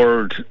one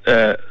word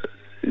to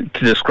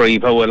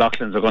describe how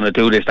Loughlin's are going to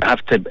do this. They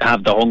have to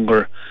have the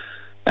hunger,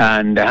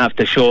 and they have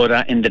to show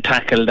that in the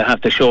tackle, they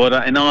have to show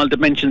that in all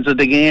dimensions of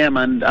the game,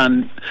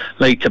 and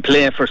like to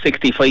play for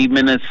 65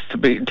 minutes,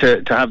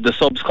 to have the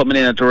subs coming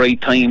in at the right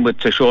time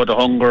to show the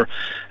hunger.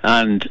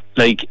 And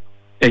like,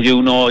 as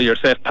you know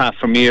yourself, Pat,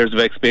 from years of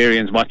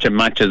experience watching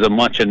matches and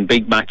watching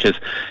big matches,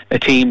 a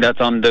team that's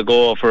on the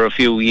go for a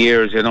few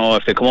years, you know,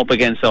 if they come up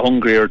against a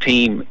hungrier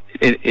team,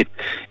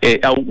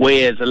 it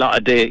outweighs a lot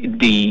of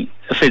the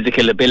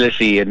physical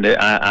ability and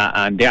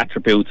the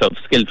attributes of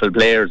skillful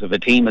players. If a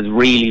team is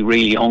really,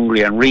 really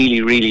hungry and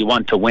really, really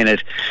want to win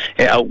it,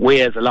 it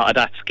outweighs a lot of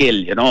that skill,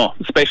 you know,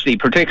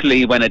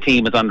 particularly when a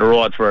team is on the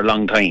road for a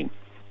long time.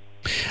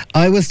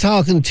 I was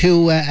talking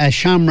to a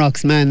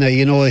Shamrocks man,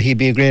 you know, he'd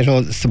be a great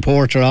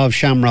supporter of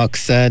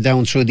Shamrocks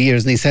down through the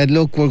years, and he said,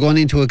 look, we're going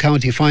into a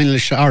county final,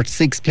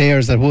 6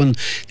 players that won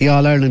the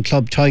All-Ireland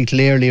club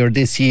title earlier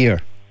this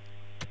year.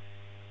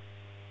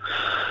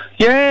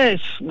 Yes,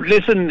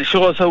 listen,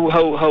 shows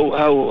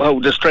how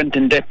the strength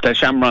and depth that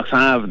Shamrocks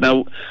have.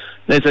 Now,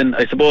 listen,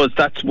 I suppose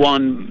that's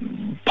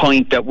one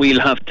point that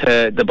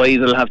the boys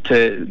will have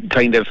to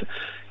kind of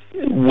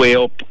weigh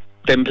up.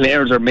 Them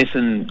players are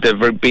missing.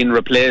 They've been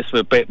replaced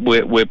with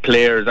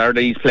players. Are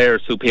these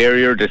players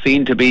superior? They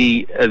seem to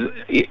be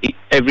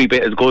every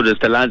bit as good as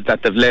the lads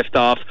that they've left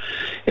off.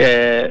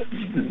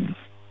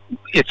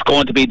 It's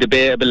going to be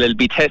debatable. It'll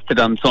be tested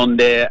on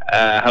Sunday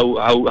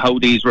how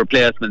these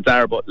replacements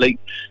are. But like,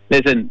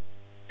 listen,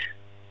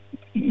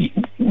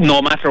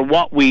 no matter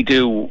what we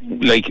do,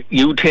 like,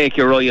 you take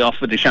your eye off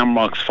of the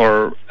Shamrocks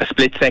for a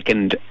split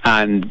second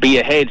and be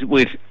ahead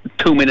with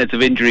 2 minutes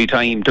of injury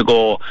time to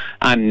go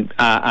and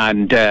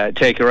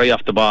take your eye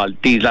off the ball,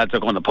 these lads are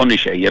going to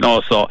punish you, you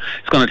know. So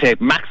it's going to take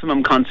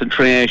maximum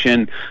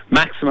concentration,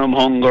 maximum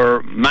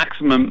hunger,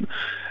 maximum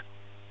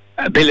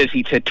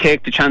ability to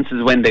take the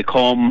chances when they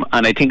come,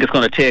 and I think it's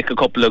going to take a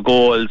couple of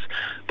goals,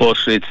 but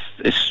it's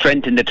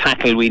strength in the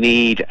tackle we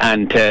need,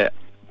 and to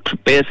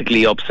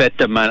basically upset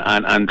them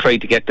and try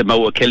to get them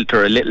out of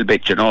kilter a little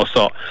bit, you know.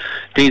 So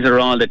these are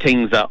all the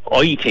things that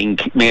I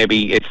think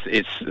maybe it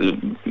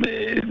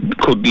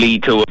could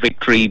lead to a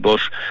victory.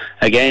 But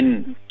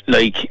again,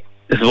 like,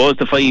 I suppose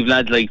the 5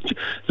 lads,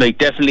 like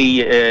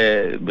definitely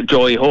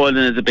Joey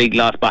Holden is a big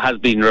loss, but has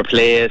been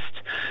replaced.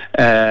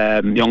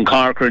 Young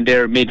Corcoran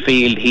there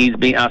midfield, he's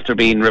been after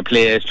being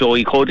replaced.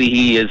 Joey Cuddy,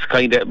 he is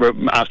kind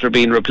of after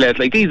being replaced.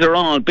 Like, these are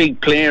all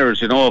big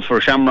players, you know, for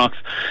Shamrocks.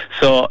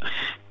 So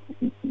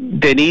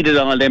they needed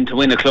all them to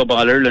win a club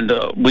All-Ireland.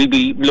 We'd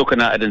be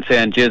looking at it and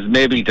saying, geez,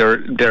 maybe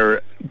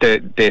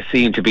they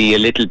seem to be a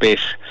little bit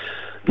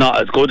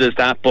not as good as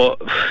that,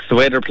 but the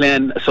way they're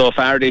playing so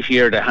far this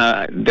year, they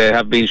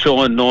have been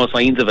showing no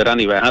signs of it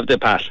anyway, have they,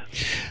 Pat?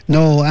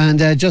 No, and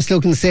just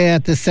looking, say,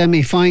 at the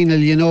semi-final,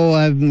 you know,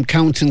 I'm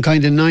counting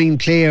kind of 9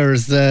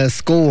 players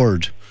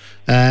scored.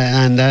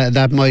 And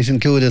that might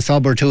include a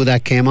sub or 2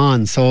 that came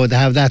on, so they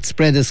have that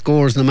spread of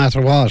scores no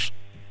matter what.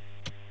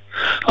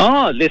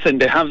 Oh, listen,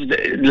 they have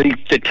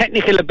the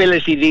technical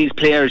ability. These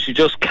players, you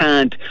just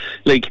can't,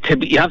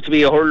 you have to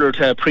be a hurler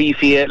to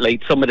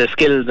appreciate some of the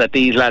skills that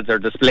these lads are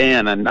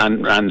displaying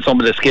and some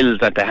of the skills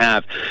that they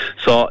have.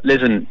 So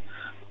listen,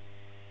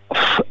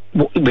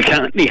 you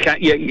can't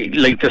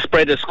the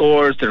spread of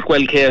scores. They're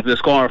well capable to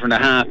score from the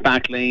half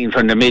back line,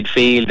 from the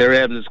midfield. They're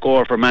able to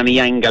score from any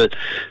angle,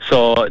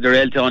 so they're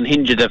able to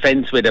unhinge a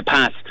defence with a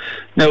pass.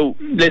 Now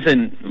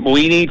listen,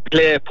 we need to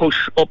play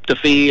push up the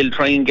field,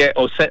 try and get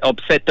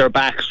upset their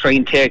backs, try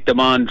and take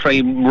them on, try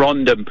and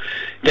run them.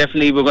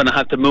 Definitely we're going to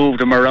have to move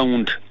them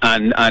around,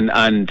 and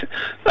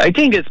I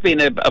think it's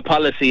been a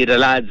policy of the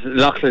lads,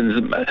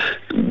 Loughlin's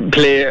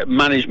play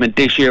management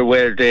this year,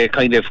 where they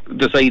kind of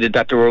decided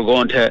that they were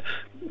going to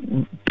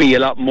be a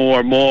lot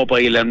more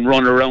mobile and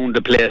run around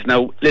the place.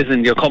 Now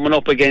listen, you're coming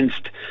up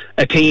against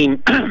a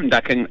team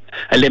that can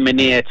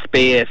eliminate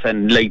space,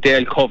 and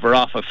they'll cover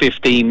off a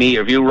 15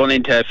 metre. If you run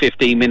into a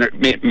 15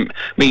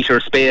 metre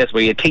space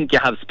where you think you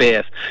have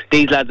space,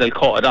 these lads will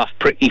cut it off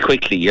pretty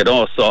quickly, you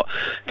know. So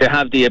they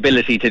have the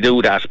ability to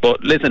do that.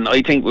 But listen,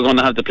 I think we're going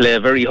to have to play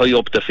very high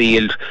up the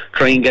field,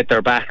 try and get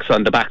their backs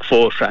on the back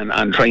foot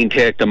and try and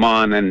take them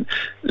on. And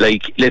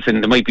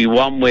listen, there might be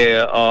one way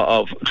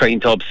of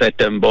trying to upset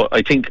them, but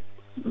I think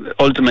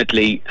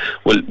ultimately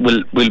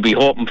we'll be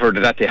hoping for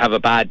that they have a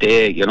bad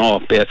day, you know,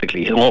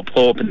 basically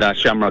hoping that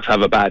Shamrocks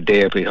have a bad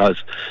day,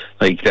 because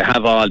they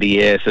have all the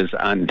aces,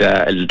 and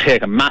it'll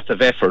take a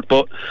massive effort.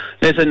 But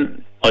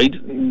listen,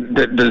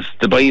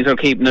 the boys are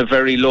keeping it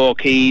very low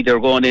key. They're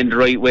going in the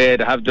right way.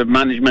 The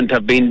management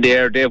have been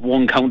there. They've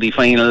won county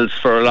finals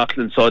for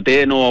Loughlin, so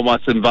they know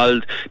what's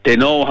involved. They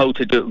know how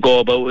to go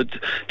about it.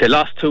 They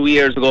lost 2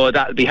 years ago.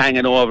 That'll be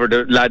hanging over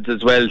the lads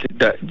as well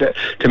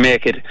to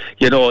make it,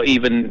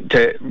 even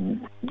to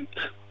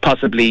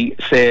possibly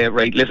say,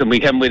 right, listen, we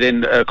came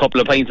within a couple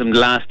of points from the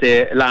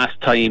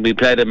last time we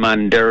played them,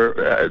 and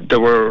they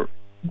were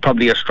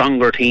probably a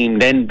stronger team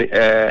then.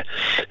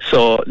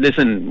 So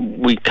listen,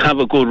 we have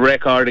a good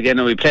record again,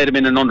 and we played them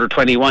in an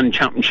under-21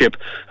 championship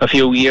a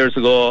few years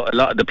ago. A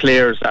lot of the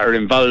players that are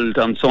involved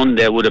on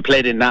Sunday would have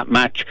played in that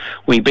match.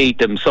 We beat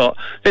them. So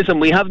listen,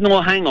 we have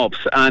no hang-ups,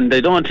 and I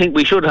don't think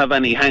we should have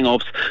any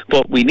hang-ups,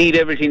 but we need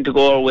everything to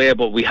go our way.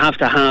 But we have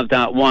to have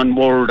that one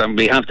word, and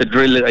we have to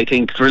drill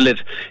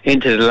it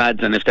into the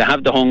lads, and if they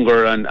have the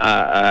hunger, and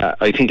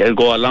I think it'll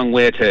go a long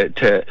way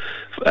to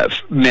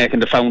making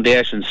the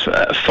foundations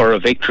for a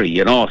victory,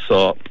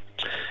 so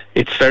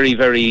it's very,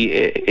 very,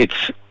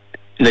 it's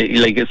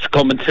like it's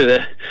coming to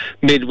the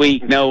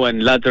midweek now,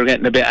 and lads are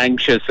getting a bit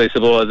anxious, I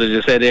suppose. As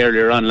you said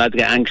earlier on, lads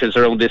get anxious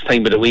around this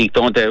time of the week,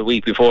 don't they, a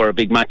week before a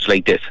big match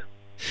like this.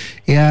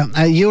 Yeah,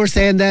 you were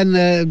saying then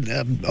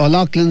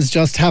O'Loughlin's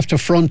just have to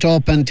front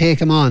up and take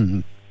them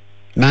on,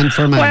 man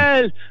for man.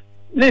 Well,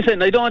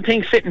 listen, I don't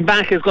think sitting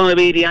back is going to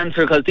be the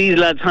answer, because these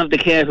lads have the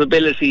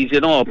capabilities,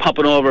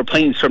 popping over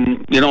points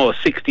from,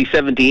 60,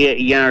 70,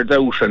 80 yards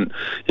out, and,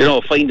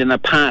 finding a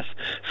pass.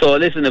 So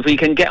listen, if we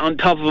can get on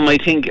top of them, I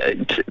think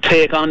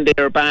take on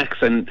their backs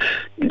and,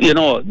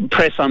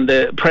 press on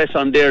their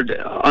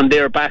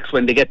backs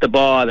when they get the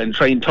ball and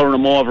try and turn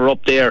them over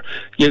up there.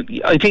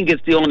 I think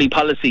it's the only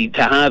policy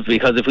to have,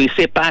 because if we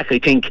sit back, I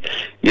think,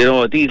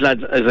 these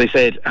lads, as I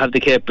said, have the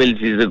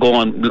capabilities to go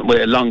on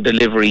with a long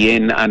delivery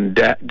in, and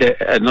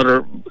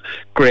another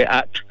great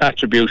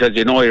attribute, as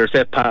you know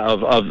yourself, Pat,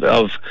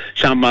 of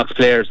Shamrock's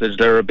players is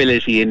their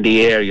ability in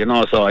the air,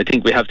 so I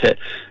think we have to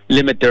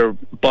limit their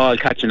ball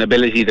catching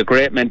ability. They're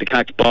great men to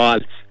catch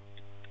ball,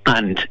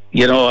 and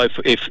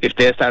if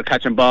they start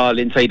catching ball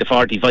inside the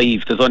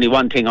 45, there's only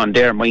one thing on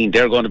their mind: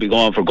 they're going to be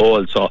going for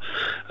goals. So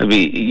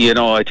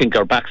I think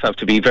our backs have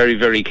to be very,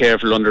 very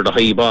careful under the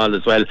high ball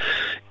as well.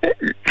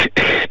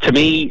 To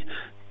me,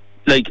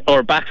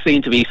 our backs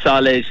seem to be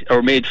solid.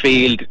 Our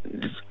midfield,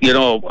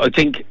 I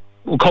think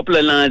a couple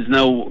of lads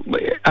now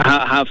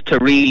have to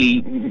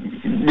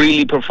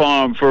really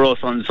perform for us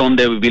on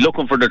Sunday. We'll be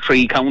looking for the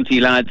 3 county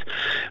lads.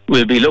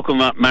 We'll be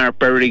looking at Mark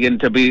Berrigan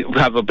to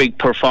have a big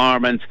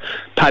performance.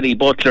 Paddy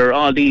Butler,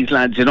 all these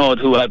lads,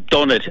 who have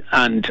done it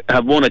and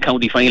have won a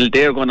county final.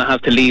 They're going to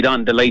have to lead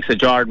on the likes of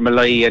Jordan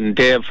Malloy and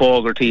Dave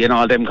Fogarty and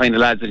all them kind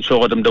of lads and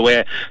show them the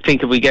way. I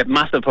think if we get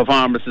massive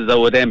performances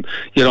out of them,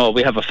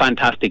 we have a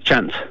fantastic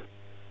chance.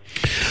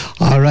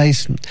 All right.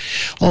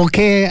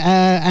 Okay,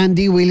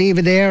 Andy, we'll leave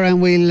it there,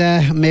 and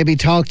we'll maybe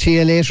talk to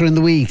you later in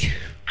the week.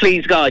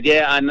 Please God,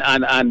 yeah,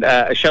 and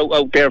a shout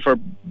out there for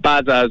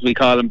Baza, as we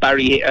call him,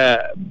 Barry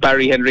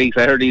Henriques.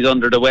 I heard he's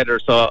under the weather,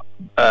 so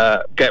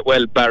get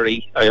well,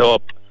 Barry, I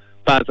hope.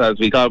 Baza, as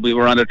we call him. We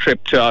were on a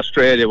trip to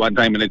Australia one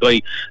time, and a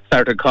guy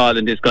started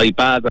calling this guy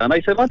Baza, and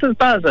I said, what does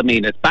Baza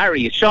mean? It's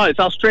Barry. It's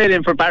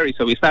Australian for Barry,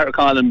 so we started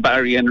calling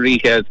Barry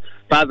Henriques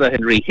Baza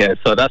Henriques,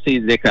 so that's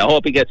easy. I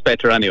hope he gets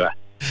better anyway.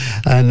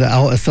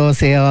 And so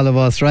say all of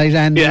us, right,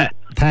 Andy? Yeah.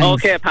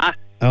 Thanks. Okay, Pat.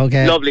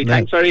 Okay. Lovely.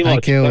 Thanks very much.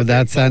 Thank you. Okay.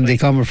 That's Andy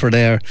Comerford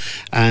there.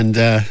 And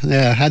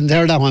hadn't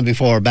heard that one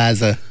before,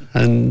 Baza.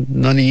 And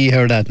none of you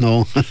heard that,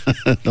 no.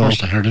 No.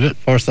 First I heard of it.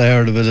 First I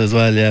heard of it as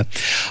well, yeah.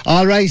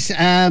 All right.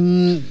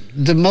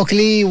 The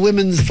Muckley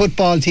women's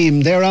football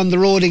team, they're on the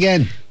road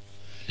again.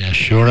 Yeah,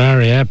 sure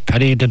are, yeah.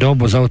 Paddy the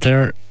Dub was out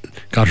there.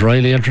 Got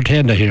Riley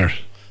entertained, I hear.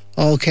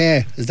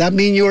 Okay. Does that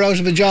mean you were out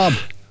of a job?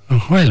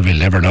 Well, we'll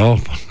never know.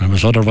 I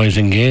was otherwise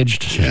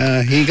engaged.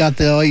 Yeah, he got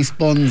the ice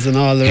buns and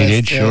all the rest. He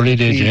did, sure he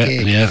did,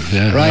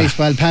 yeah. Right,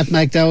 well, Pat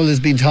McDowell has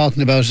been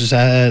talking about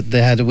it.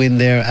 They had a win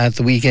there at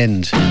the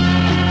weekend.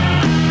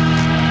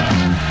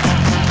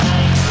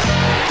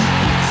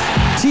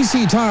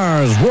 TC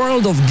Tyres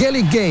World of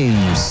Gaelic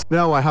Games.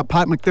 Now I have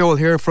Pat McDowell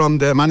here from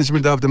the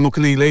management of the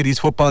Muckley ladies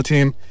football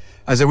team.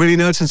 As the Willie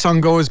Nelson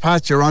song goes,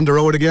 Pat, you're on the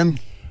road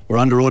again. We're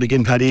on the road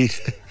again, Paddy.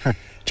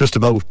 Just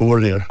about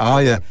bored there. Oh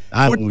yeah,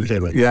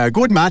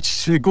 good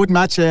match.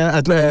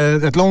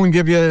 Athlone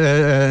gave you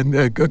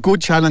a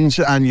good challenge,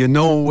 and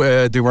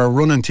they were a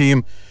running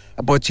team,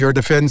 but your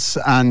defence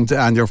and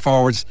your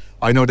forwards,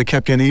 I know they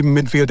kept you in. Even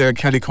midfield there,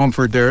 Kelly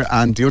Comfort there,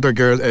 and the other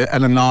girl,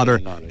 Ellen Lauder.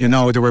 They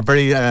were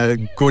very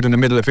good in the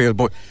middle of the field.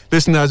 But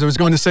listen, as I was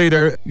going to say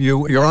there,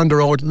 you're on the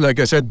road, like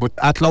I said, but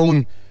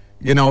Athlone,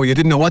 you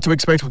didn't know what to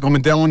expect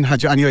coming down.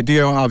 Had you any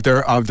idea of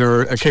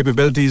their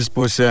capabilities?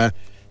 But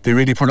they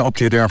really put it up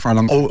to you there for a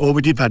long time. Oh,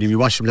 we did, Paddy. We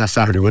watched them last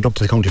Saturday. We went up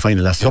to the county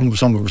final last Saturday.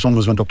 Some of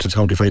us went up to the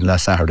county final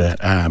last Saturday.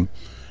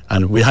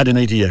 And we had an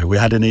idea. We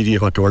had an idea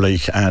what they were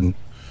like. And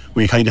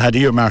we kind of had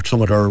earmarked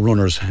some of our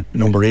runners,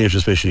 number 8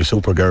 especially,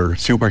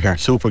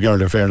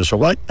 Supergirl in fairness.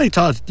 So I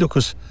thought,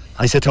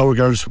 I said to our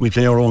girls, we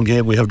play our own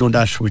game. We have done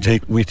that. We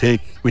take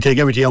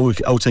everything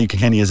outside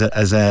Kilkenny as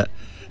a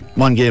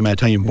one game at a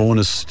time,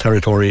 bonus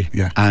territory.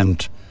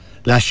 And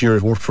last year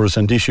it worked for us,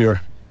 and this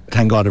year,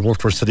 thank God it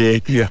worked for us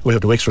today. We'll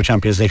have the Wexford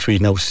champions next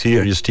week now.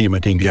 Serious team, I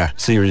think.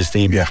 Serious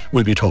team.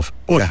 Will be tough.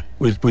 But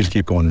we'll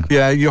keep going.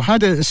 You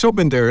had a sub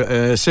in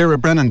there, Sarah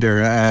Brennan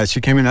there.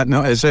 She came in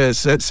as a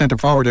centre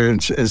forward there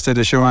instead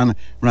of Shona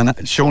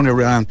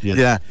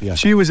around.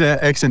 She was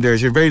excellent there.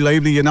 She's very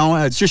lively, you know.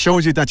 It just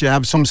shows you that you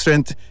have some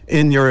strength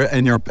in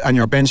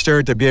your bench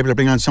there to be able to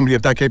bring on somebody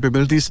of that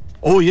capabilities.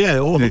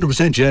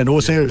 100%. Yeah, no,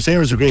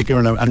 Sarah's a great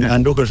girl now.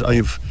 And look at,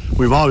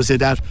 we've always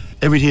said that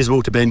everything is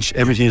about the bench,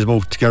 everything is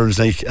about girls.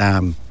 Like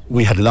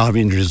we had a lot of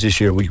injuries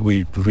this year.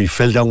 We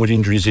fell down with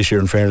injuries this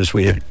year. In fairness,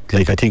 we had,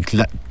 I think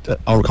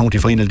our county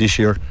final this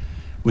year,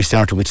 we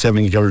started with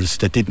 7 girls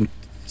that didn't.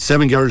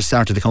 7 girls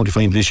started the county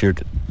final this year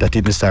that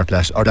didn't start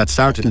that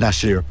started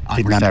last year,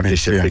 didn't start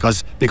this year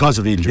because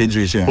of the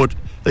injuries. But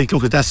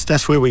look,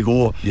 that's where we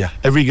go.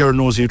 Every girl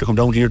knows you to come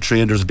down to your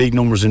train. There's big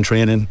numbers in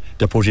training.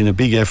 They put in a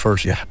big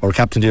effort. Our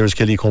captain there is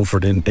Kelly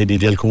Comfort, and Eddie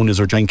Delcoon is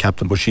our joint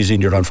captain, but she's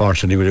injured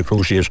unfortunately with a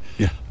cruciate.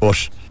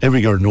 But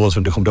every girl knows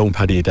when they come down,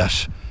 Paddy,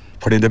 that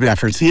put in the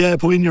effort.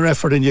 Put in your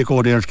effort and you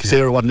go there.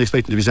 Sarah wasn't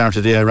expecting to be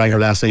started today. I rang her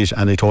last night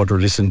and I told her,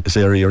 listen,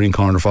 Sarah, you're in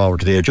corner forward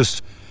today.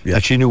 Just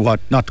that she knew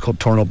what not to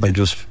turn up and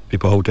just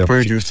people out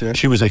there.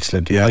 She was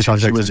excellent. I thought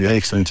she was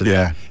excellent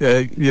today.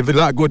 You have a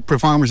lot of good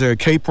performers there.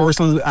 Kate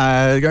Purcell,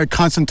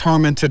 constant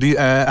torment to the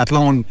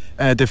Athlone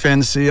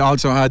defence. You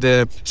also had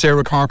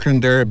Sarah Corcoran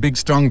there, a big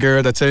strong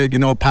girl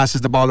that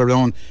passes the ball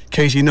around.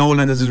 Katie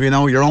Nolan, as we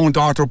know, your own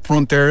daughter up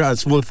front there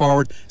as full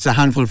forward. It's a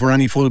handful for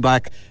any full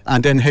back.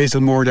 And then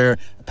Hazel Moore there,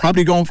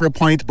 probably going for a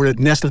point, but it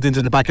nestled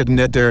into the back of the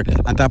net there,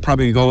 and that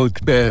probably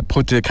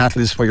put the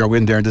catalyst for your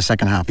win there in the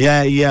second half.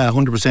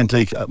 100%.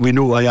 Like we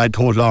knew, I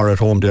told Laura at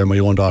home there, my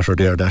own daughter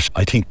there, that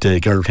I think the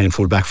girl playing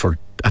full back for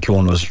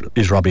Athlone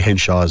is Robbie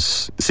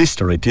Henshaw's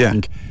sister, I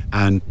think.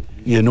 And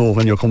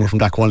when you're coming from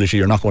that quality,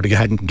 you're not going to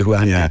get into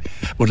anything.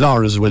 But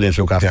Laura's well able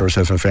to look after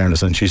herself, in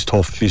fairness, and she's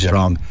tough, she's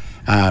strong.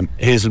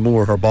 Hazel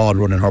Moore, her ball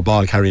running, her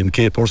ball carrying.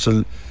 Kate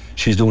Purcell,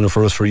 she's doing it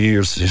for us for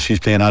years. She's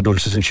playing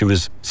adults since she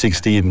was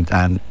 16,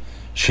 and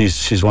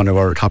she's one of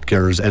our top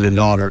girls. Ellen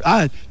Lawler.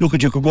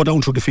 Look, you could go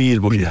down through the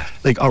field, but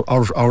like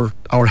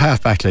our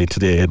half back line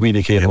today,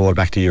 Edwina Kate all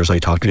back to years I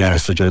talked about.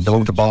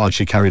 The ball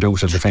she carried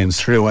out of defence.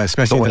 True,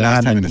 especially the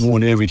last 10 minutes.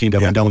 Won everything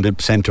that went down the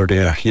centre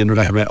there.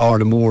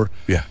 Orla Moore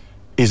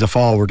is a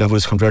forward that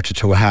was converted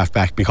to a half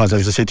back because,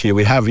 as I said to you,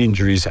 we have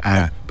injuries.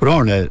 But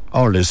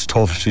Orla's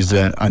tough. She's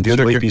and the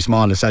other might be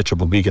small and stature,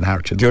 but big and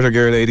hard. The other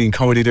girl, Aileen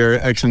Cody there,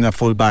 excellent at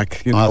full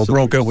back.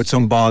 Broke out with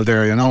some ball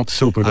there.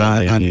 Super.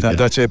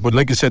 That's it. But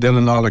like you said,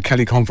 Ellen Lawler,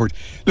 Kelly Comfort.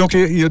 Look,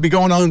 you'll be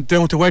going on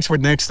down to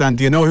Wexford next. And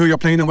do you know who you're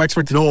playing in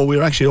Wexford? No,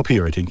 we're actually up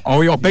here, I think.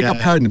 Oh, you're beg your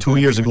pardon. 2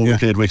 years ago we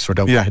played Wexford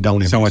down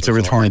here. So it's a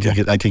return.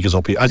 I think it's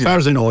up here. As far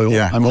as I know,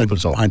 I'm hoping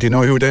so. And do you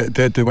know who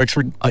the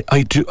Wexford?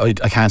 I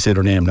can't say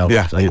their name now.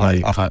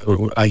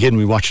 Again,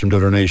 we watched them the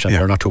other night and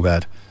they're not too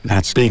bad.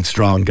 That's big,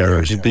 strong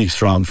girls, big,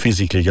 strong,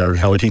 physically girls.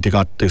 How I think they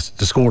got the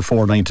score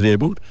 4-9 today,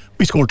 but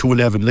we scored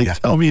 2-11.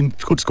 I mean,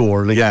 good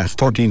score.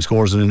 13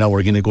 scores in an hour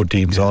again, a good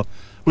team. So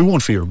we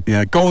won't fear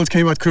them. Goals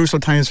came at crucial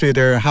times for you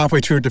there,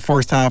 halfway through the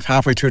first half,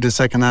 halfway through the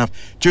second half,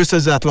 just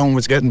as Athlone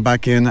was getting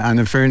back in. And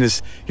in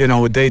fairness,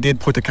 they did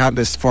put the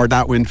catalyst for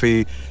that win for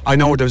you. I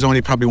know there was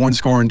only probably one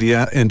score in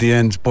the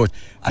end, but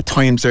at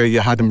times there you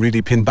had them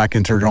really pinned back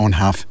into their own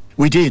half.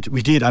 We did,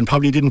 and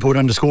probably didn't put it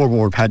on the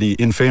scoreboard, Paddy.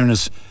 In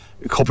fairness,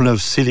 a couple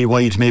of silly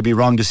wide, maybe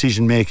wrong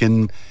decision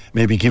making,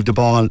 maybe give the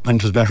ball when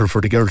it was better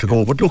for the girl to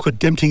go. But look,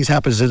 them things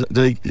happen.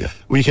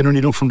 We can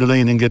only look from the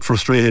line and get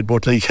frustrated,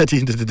 but at the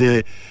end of the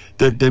day,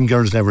 them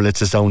girls never let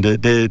us down.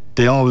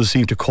 They always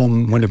seem to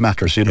come when it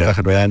matters, and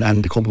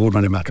they come good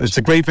when it matters. It's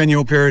a great venue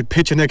up here,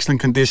 pitch in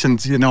excellent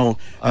conditions.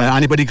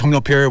 Anybody coming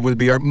up here will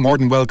be more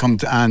than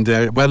welcomed and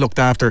well looked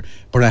after.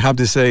 But I have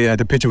to say,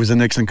 the pitch was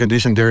in excellent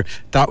condition there.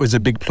 That was a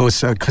big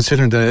plus,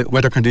 considering the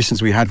weather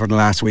conditions we had for the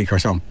last week or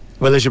so.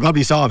 Well, as you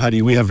probably saw,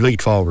 Paddy, we have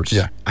light forwards,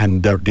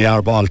 and they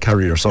are ball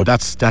carriers, so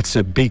that's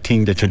a big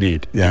thing that you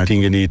need. Big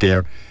thing you need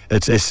there.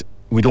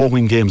 We don't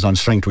win games on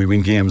strength; we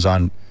win games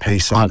on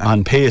pace.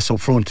 On pace up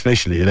front,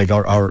 especially. Like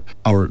our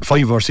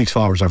 5 or 6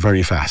 forwards are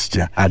very fast.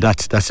 And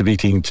that's a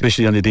big thing,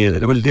 especially on the day.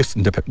 Well,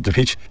 listen, the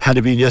pitch had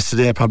it been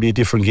yesterday, probably a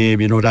different game,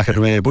 that kind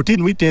of way. But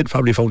didn't we? They'd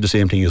probably found the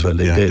same thing as well.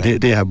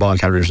 They have ball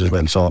carriers as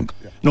well. So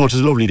no, it was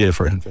a lovely day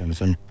for him.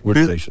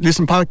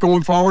 Listen, Pat,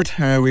 going forward,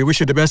 we wish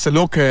you the best of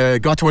luck.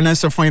 Got to a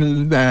Leinster final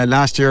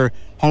last year.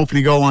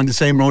 Hopefully go on the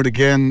same road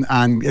again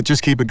and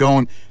just keep it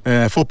going.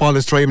 Football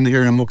is thriving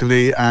here in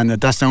Muckalee, and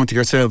that's down to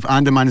yourself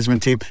and the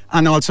management team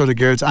and also the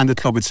girls and the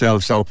club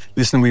itself. So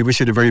listen, we wish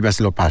you the very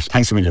best of luck, Pat.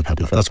 Thanks a million, Pat.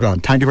 That's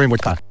grand. Thank you very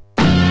much, Pat.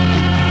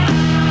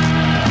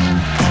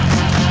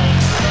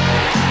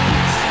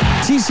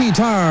 TC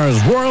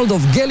Tyres World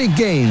of Gaelic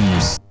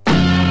Games.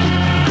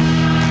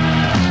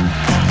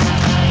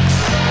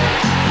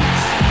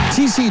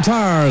 TC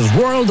Tyres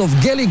World of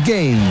Gaelic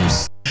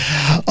Games.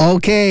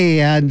 Okay,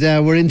 and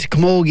we're into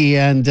Camogie,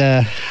 and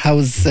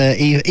how's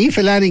Aoife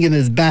Lanigan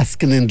is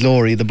basking in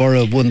glory. The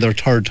borough have won their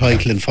 3rd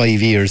title in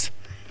 5 years.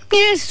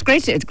 Yes, it's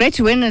great. It's great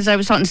to win. As I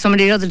was talking to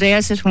somebody the other day,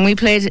 I said when we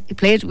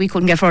played, we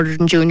couldn't get further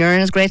than junior,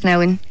 and it's great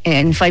now.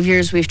 In 5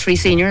 years, we have 3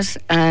 seniors,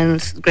 and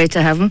it's great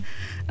to have them.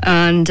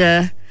 And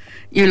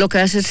you look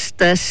at it,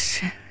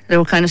 that they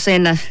were kind of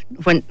saying that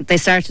when they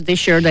started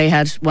this year, they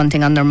had one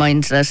thing on their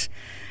mind,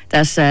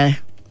 that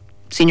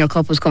Senior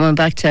Cup was coming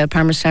back to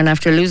Palmerstown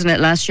after losing it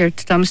last year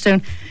to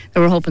Thomastown. They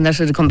were hoping that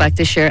it would come back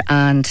this year,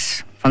 and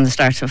from the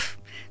start of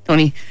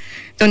the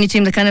only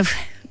team that kind of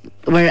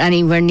were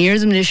anywhere near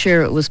them this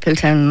year was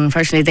Piltown.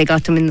 Unfortunately, they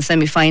got them in the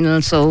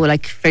semi-final. So,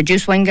 like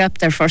Fairjuice Windgap,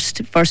 their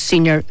first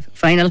senior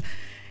final,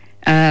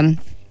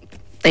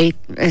 they,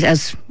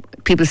 as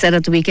people said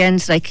at the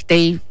weekend, like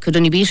they could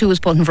only beat who was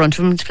put in front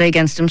of them to play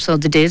against them, so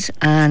they did.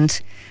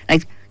 And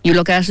like you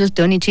look at it,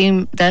 the only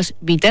team that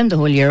beat them the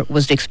whole year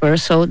was Dickspur,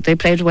 so they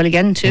played well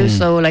again too.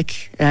 So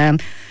like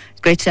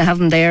great to have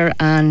them there.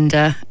 And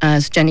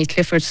as Jenny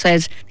Clifford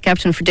said, the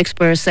captain for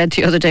Dickspur, said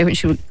the other day when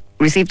she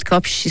received the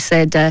cup, she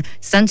said,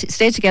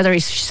 stay together,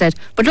 she said,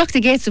 but lock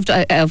the gates of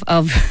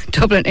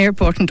Dublin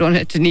Airport and don't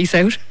let Denise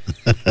out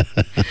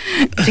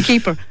to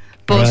keep her.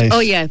 But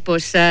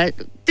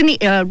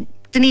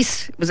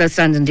Denise was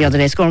outstanding the other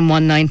day, scoring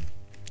 1-9.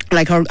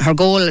 Like her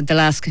goal at the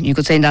last, you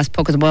could say, in last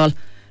puck of the ball,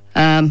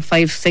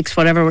 5-6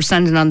 whatever, were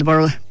standing on the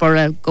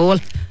Borough goal,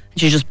 and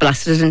she just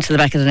blasted it into the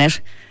back of the net.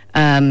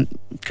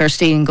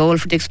 Kirsty in goal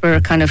for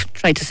Dickspur kind of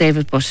tried to save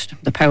it, but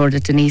the power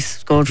that Denise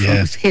scored from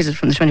hit it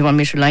from the 21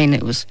 metre line,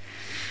 it was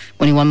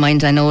only one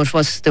mind. I know it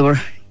was, they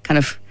were kind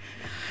of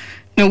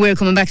we're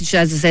coming back to,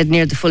 as I said,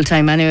 near the full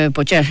time anyway.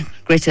 But yeah,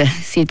 great to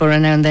see Borough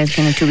now and then.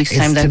 In 2 weeks'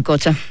 time, they'll go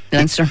to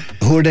Leinster.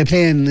 Who are they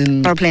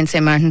playing? They're playing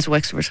St Martin's,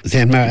 Wexford.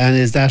 And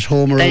is that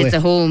home or away? That is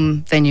the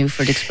home venue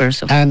for Dickspur.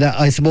 So. And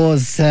I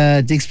suppose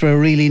Dickspur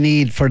really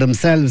need for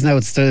themselves now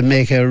to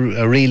make a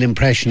real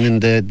impression in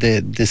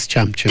this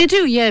championship. They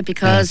do, yeah,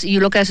 because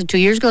you look at it 2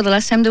 years ago, the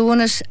last time they won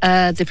it,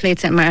 they played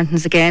St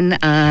Martin's again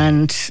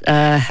and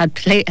last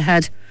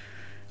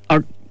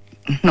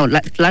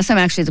time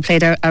actually they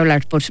played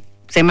Oulart, but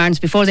St Martin's,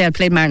 before they had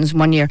played Martin's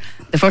 1 year,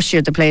 the first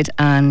year they played,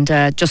 and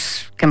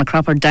just came a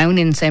cropper down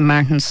in St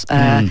Martin's.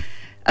 A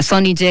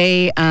sunny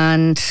day,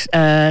 and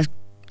kind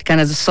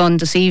of the sun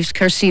deceived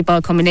Kirsty,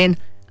 ball coming in,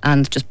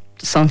 and just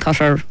the sun caught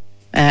her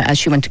as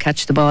she went to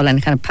catch the ball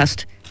and kind of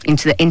passed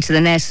into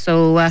the net.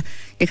 So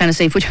you kind of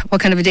say,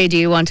 what kind of a day do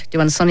you want? Do you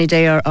want a sunny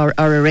day or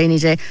a rainy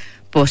day?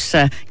 But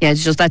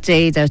it's just that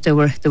day that they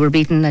were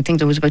beaten. I think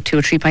there was about 2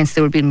 or 3 pints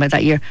they were beaten by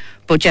that year.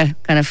 But yeah,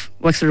 kind of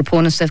Wexford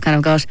opponents they've kind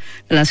of got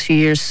the last few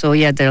years. So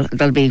yeah,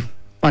 they'll be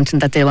wanting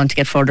that they want to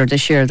get further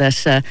this year,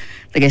 that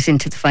they get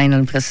into the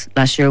final, because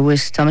last year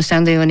was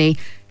Thomastown. They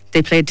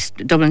played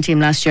the Dublin team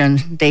last year and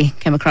they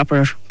came a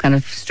cropper kind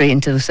of straight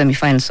into the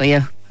semi-final. So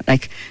yeah,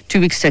 like 2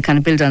 weeks to kind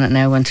of build on it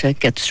now and to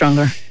get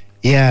stronger.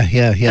 Yeah.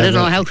 I don't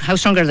know how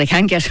stronger they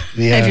can get.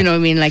 If you know what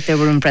I mean. Like, they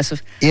were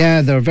impressive.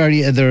 Yeah, they're a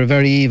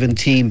very even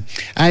team.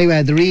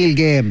 Anyway, the real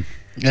game,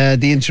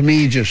 the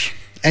intermediate,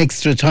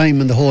 extra time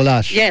and the whole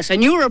lot. Yes,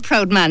 and you were a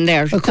proud man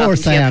there. Of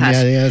course I am.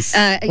 Yes.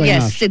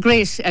 Yes, a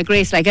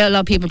great. Like a lot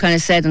of people kind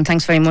of said, and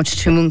thanks very much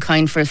to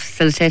Moonkind for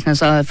facilitating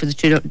us for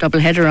the double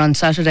header on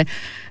Saturday.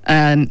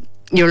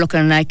 You're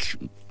looking like,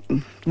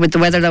 with the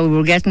weather that we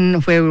were getting,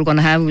 where we were going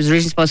to have, it was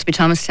originally supposed to be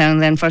Thomastown.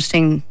 Then first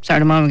thing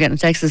Saturday morning, we're getting a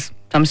text,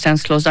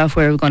 Thomastown's closed off,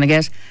 where we're going to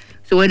get.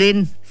 So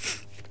within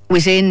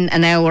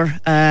an hour,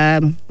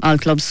 all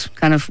clubs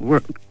kind of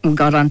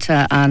got onto,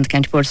 and the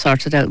county board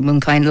sorted out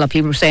Moonkind. A lot of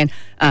people were saying,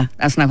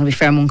 that's not going to be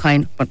fair,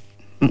 Moonkind, but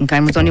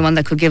Moonkind was the only one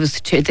that could give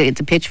us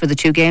the pitch for the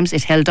 2 games.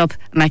 It held up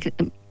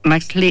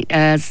immaculately,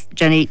 as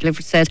Jenny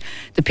Clifford said.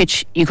 The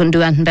pitch, you couldn't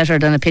do anything better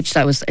than a pitch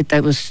that was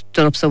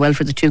stood up so well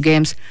for the 2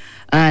 games.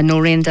 No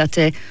rain that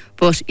day,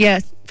 but yeah,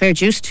 fair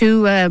dues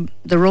to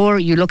the Roar.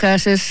 You look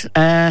at it.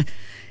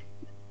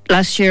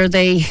 Last year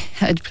they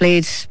had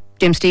played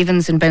Jim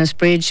Stevens in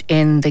Bennettsbridge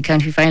in the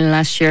county final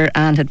last year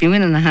and had been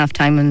winning at half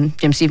time, and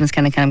Jim Stevens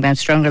kind of came out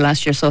stronger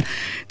last year. So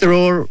the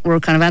Roar were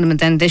kind of adamant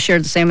then this year,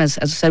 the same as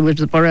I said with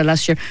the Borough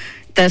last year,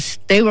 that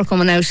they were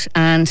coming out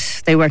and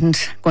they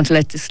weren't going to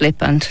let this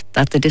slip, and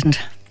that they didn't.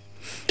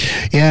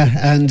 Yeah,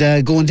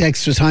 and going to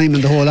extra time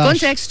and the whole lot. Going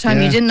to extra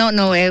time, you did not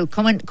know.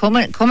 Coming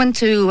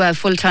to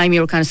full time,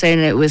 you were kind of saying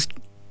it was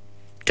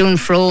to and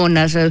fro, and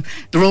that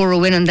the Roar were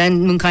winning,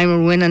 then Moonkind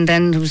were winning,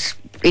 then it was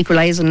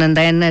equalising, and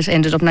then it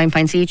ended up 9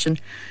 pints each, and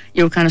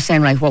you were kind of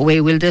saying, right, what way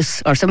will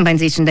this, or 7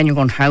 pints each, and then you're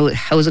going, how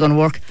is it going to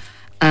work?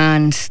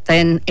 And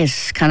then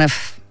it's kind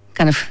of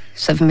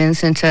 7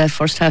 minutes into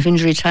first half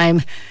injury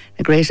time.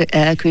 The great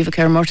Cueva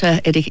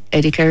Kermurta,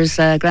 Eddie Kerr's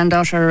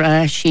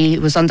granddaughter, she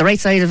was on the right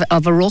side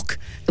of a ruck.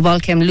 The ball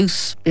came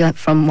loose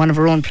from one of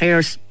her own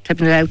players,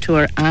 tipping it out to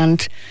her,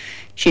 and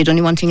she had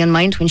only one thing in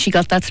mind when she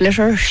got that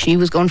slitter. She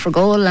was going for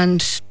goal,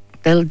 and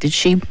did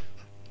she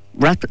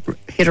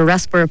hit a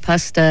rasper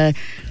past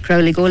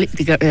Crowley goal,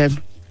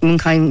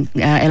 Moonkind,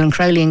 Ellen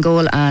Crowley in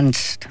goal, and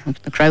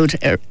the crowd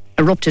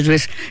erupted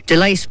with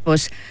delight.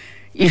 But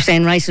you're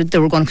saying, right, so they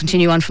were going to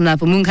continue on from that,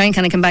 but Moonkind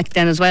kind of came back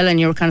then as well, and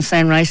you were kind of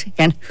saying, right,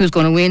 again, who's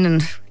going to win?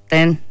 And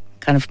then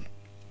kind of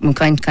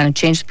Moonkind kind of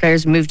changed the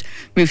players, moved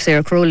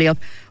Sarah Crowley up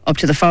up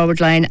to the forward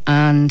line,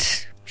 and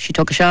she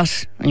took a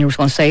shot, and you were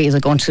going to say, is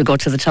it going to go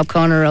to the top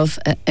corner of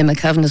Emma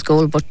Kavanagh's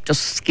goal, but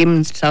just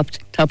skimmed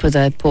top of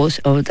the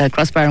post or the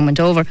crossbar and went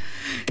over.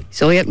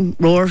 So yeah,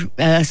 Roar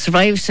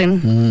survives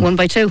and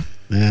 1-2.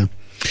 Yeah.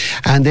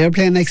 And they're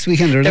playing next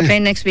weekend, are they? They're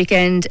playing next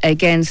weekend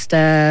against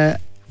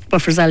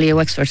Buffersalia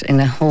Wexford in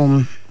a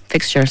home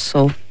fixture.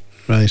 So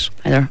right,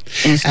 either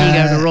in the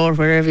Sligo or the Roar,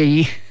 wherever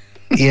you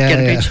get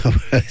a pitch.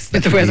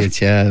 With the weather.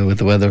 Yeah, with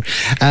the weather.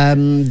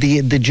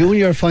 The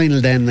junior final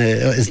then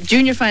is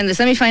junior final. The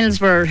semi-finals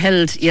were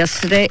held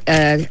yesterday.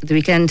 The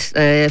weekend.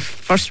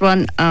 First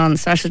one on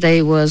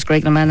Saturday was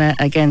Graiguenamanagh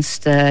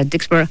against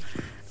Dixborough,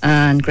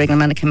 and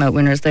Graiguenamanagh came out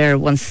winners there,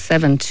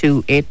 1-7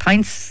 to 8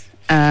 points.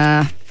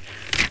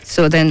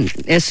 So then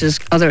yesterday's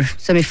other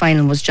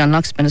semi-final was John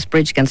Locke's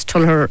Bridge against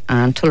Tullher,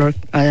 and Tullher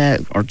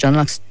or John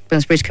Locke's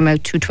Bridge came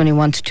out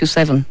 221 to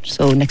 27.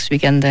 So next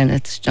weekend then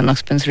it's John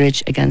Locke's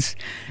Ridge against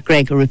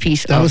Greg, a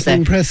repeat that of was the an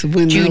impressive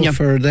win junior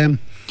for them.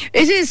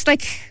 It is,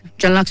 like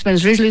John Locke's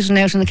Ridge losing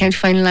out in the county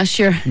final last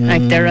year.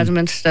 Like they're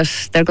adamant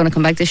that they're going to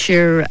come back this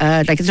year.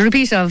 Like it's a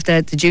repeat of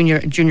the junior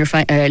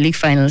league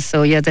finals.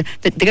 So yeah,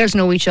 the girls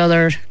know each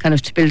other, kind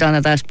of to build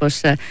on that. But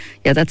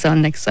yeah, that's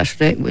on next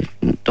Saturday. We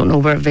don't know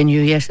where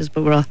venue yet is,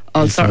 but we're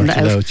all sorting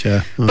that out.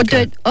 Yeah. Okay. But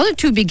the other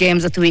two big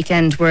games at the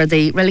weekend were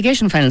the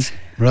relegation finals.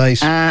 Right.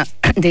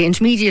 The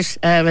intermediate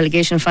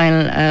relegation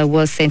final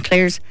was St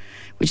Clair's,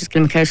 which is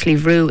Glenmacary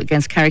Rue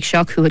against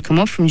Carrickshock, who had come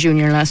up from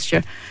junior last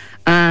year,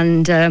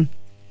 and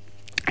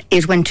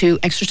it went to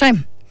extra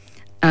time,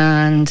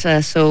 and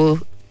so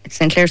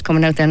St Clair's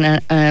coming out then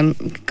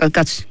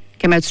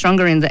came out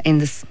stronger in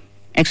this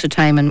extra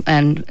time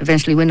and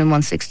eventually winning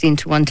 116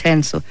 to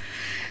 110. So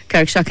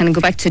Carrickshock can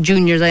go back to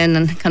junior then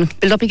and kind of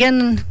build up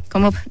again and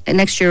come up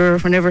next year or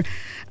whenever.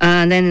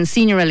 And then in the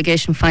senior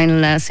relegation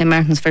final, St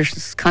Martin's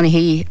versus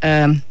Conahee,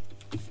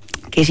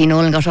 Katie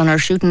Nolan got on her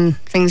shooting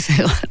things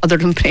other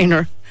than playing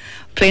her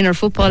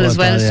football as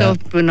well. So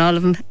doing all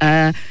of them.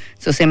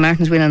 So St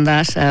Martin's winning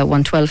that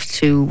 112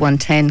 to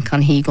 110.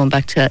 Conahee going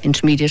back to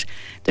intermediate.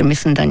 They're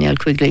missing Danielle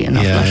Quigley an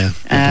awful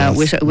lot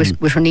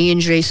with her knee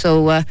injury.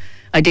 So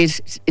I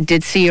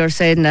did see her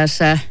saying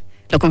that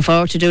looking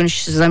forward to doing it.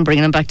 She says I'm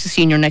bringing him back to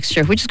senior next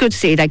year, which is good to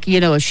see. Like, you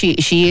know, she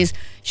is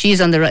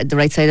on the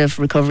right side of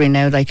recovery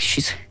now. Like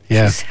she's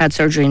had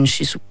surgery and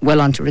she's well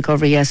on to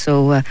recovery. Yeah,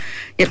 so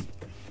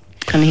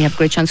can he have a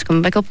great chance of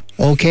coming back up?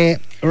 Okay,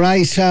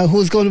 right.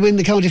 Who's going to win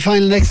the county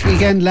final next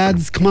weekend,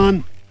 lads? Come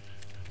on.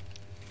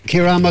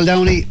 Kieran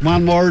Muldowney,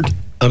 one word.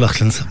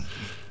 O'Loughlin's.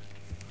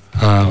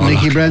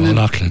 Nicky Brennan.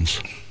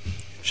 O'Loughlin's.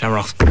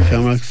 Shamrocks.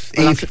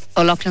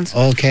 O'Loughlin's.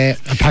 Okay.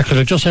 Patrick,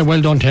 I just say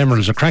well done to Emerald.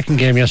 It was a cracking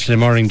game yesterday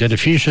morning. They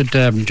defeated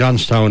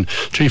Johnstown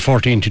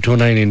 3-14 to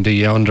 2-9 in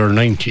the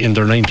in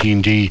their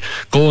 19. The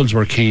goals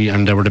were key,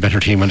 and they were the better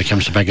team when it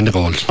comes to bagging the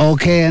goals.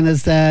 Okay, and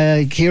as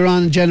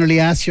Kieran generally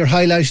asks, your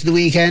highlight of the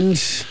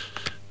weekend?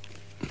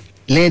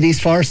 Ladies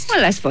first.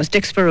 Well, I suppose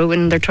Dixborough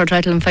winning their third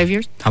title in 5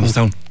 years.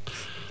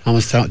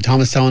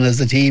 Thomastown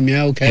as a team,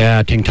 yeah, okay. Yeah,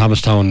 I think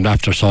Thomastown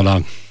after so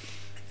long.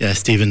 Yeah,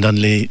 Stephen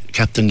Donnelly,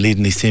 captain,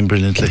 leading his team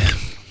brilliantly.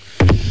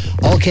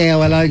 Okay,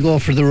 well, I'll go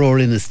for the Roar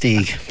in the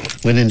Steag,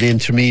 winning the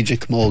intermediate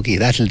camogie.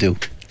 That'll do.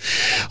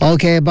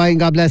 Okay, bye and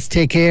God bless,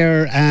 take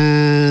care.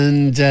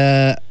 And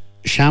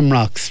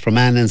Shamrocks from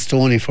Anne and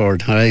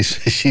Stonyford. All right,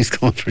 she's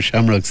going for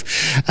Shamrocks.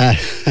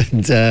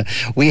 And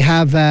we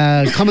have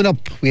coming up,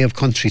 we have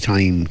Country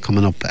Time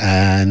coming up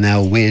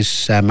now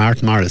with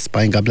Martin Morris.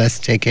 Bye and God bless,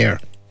 take care.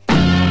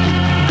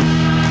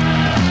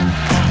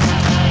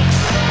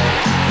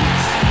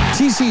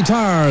 TC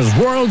Tyres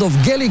World of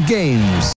Gaelic Games.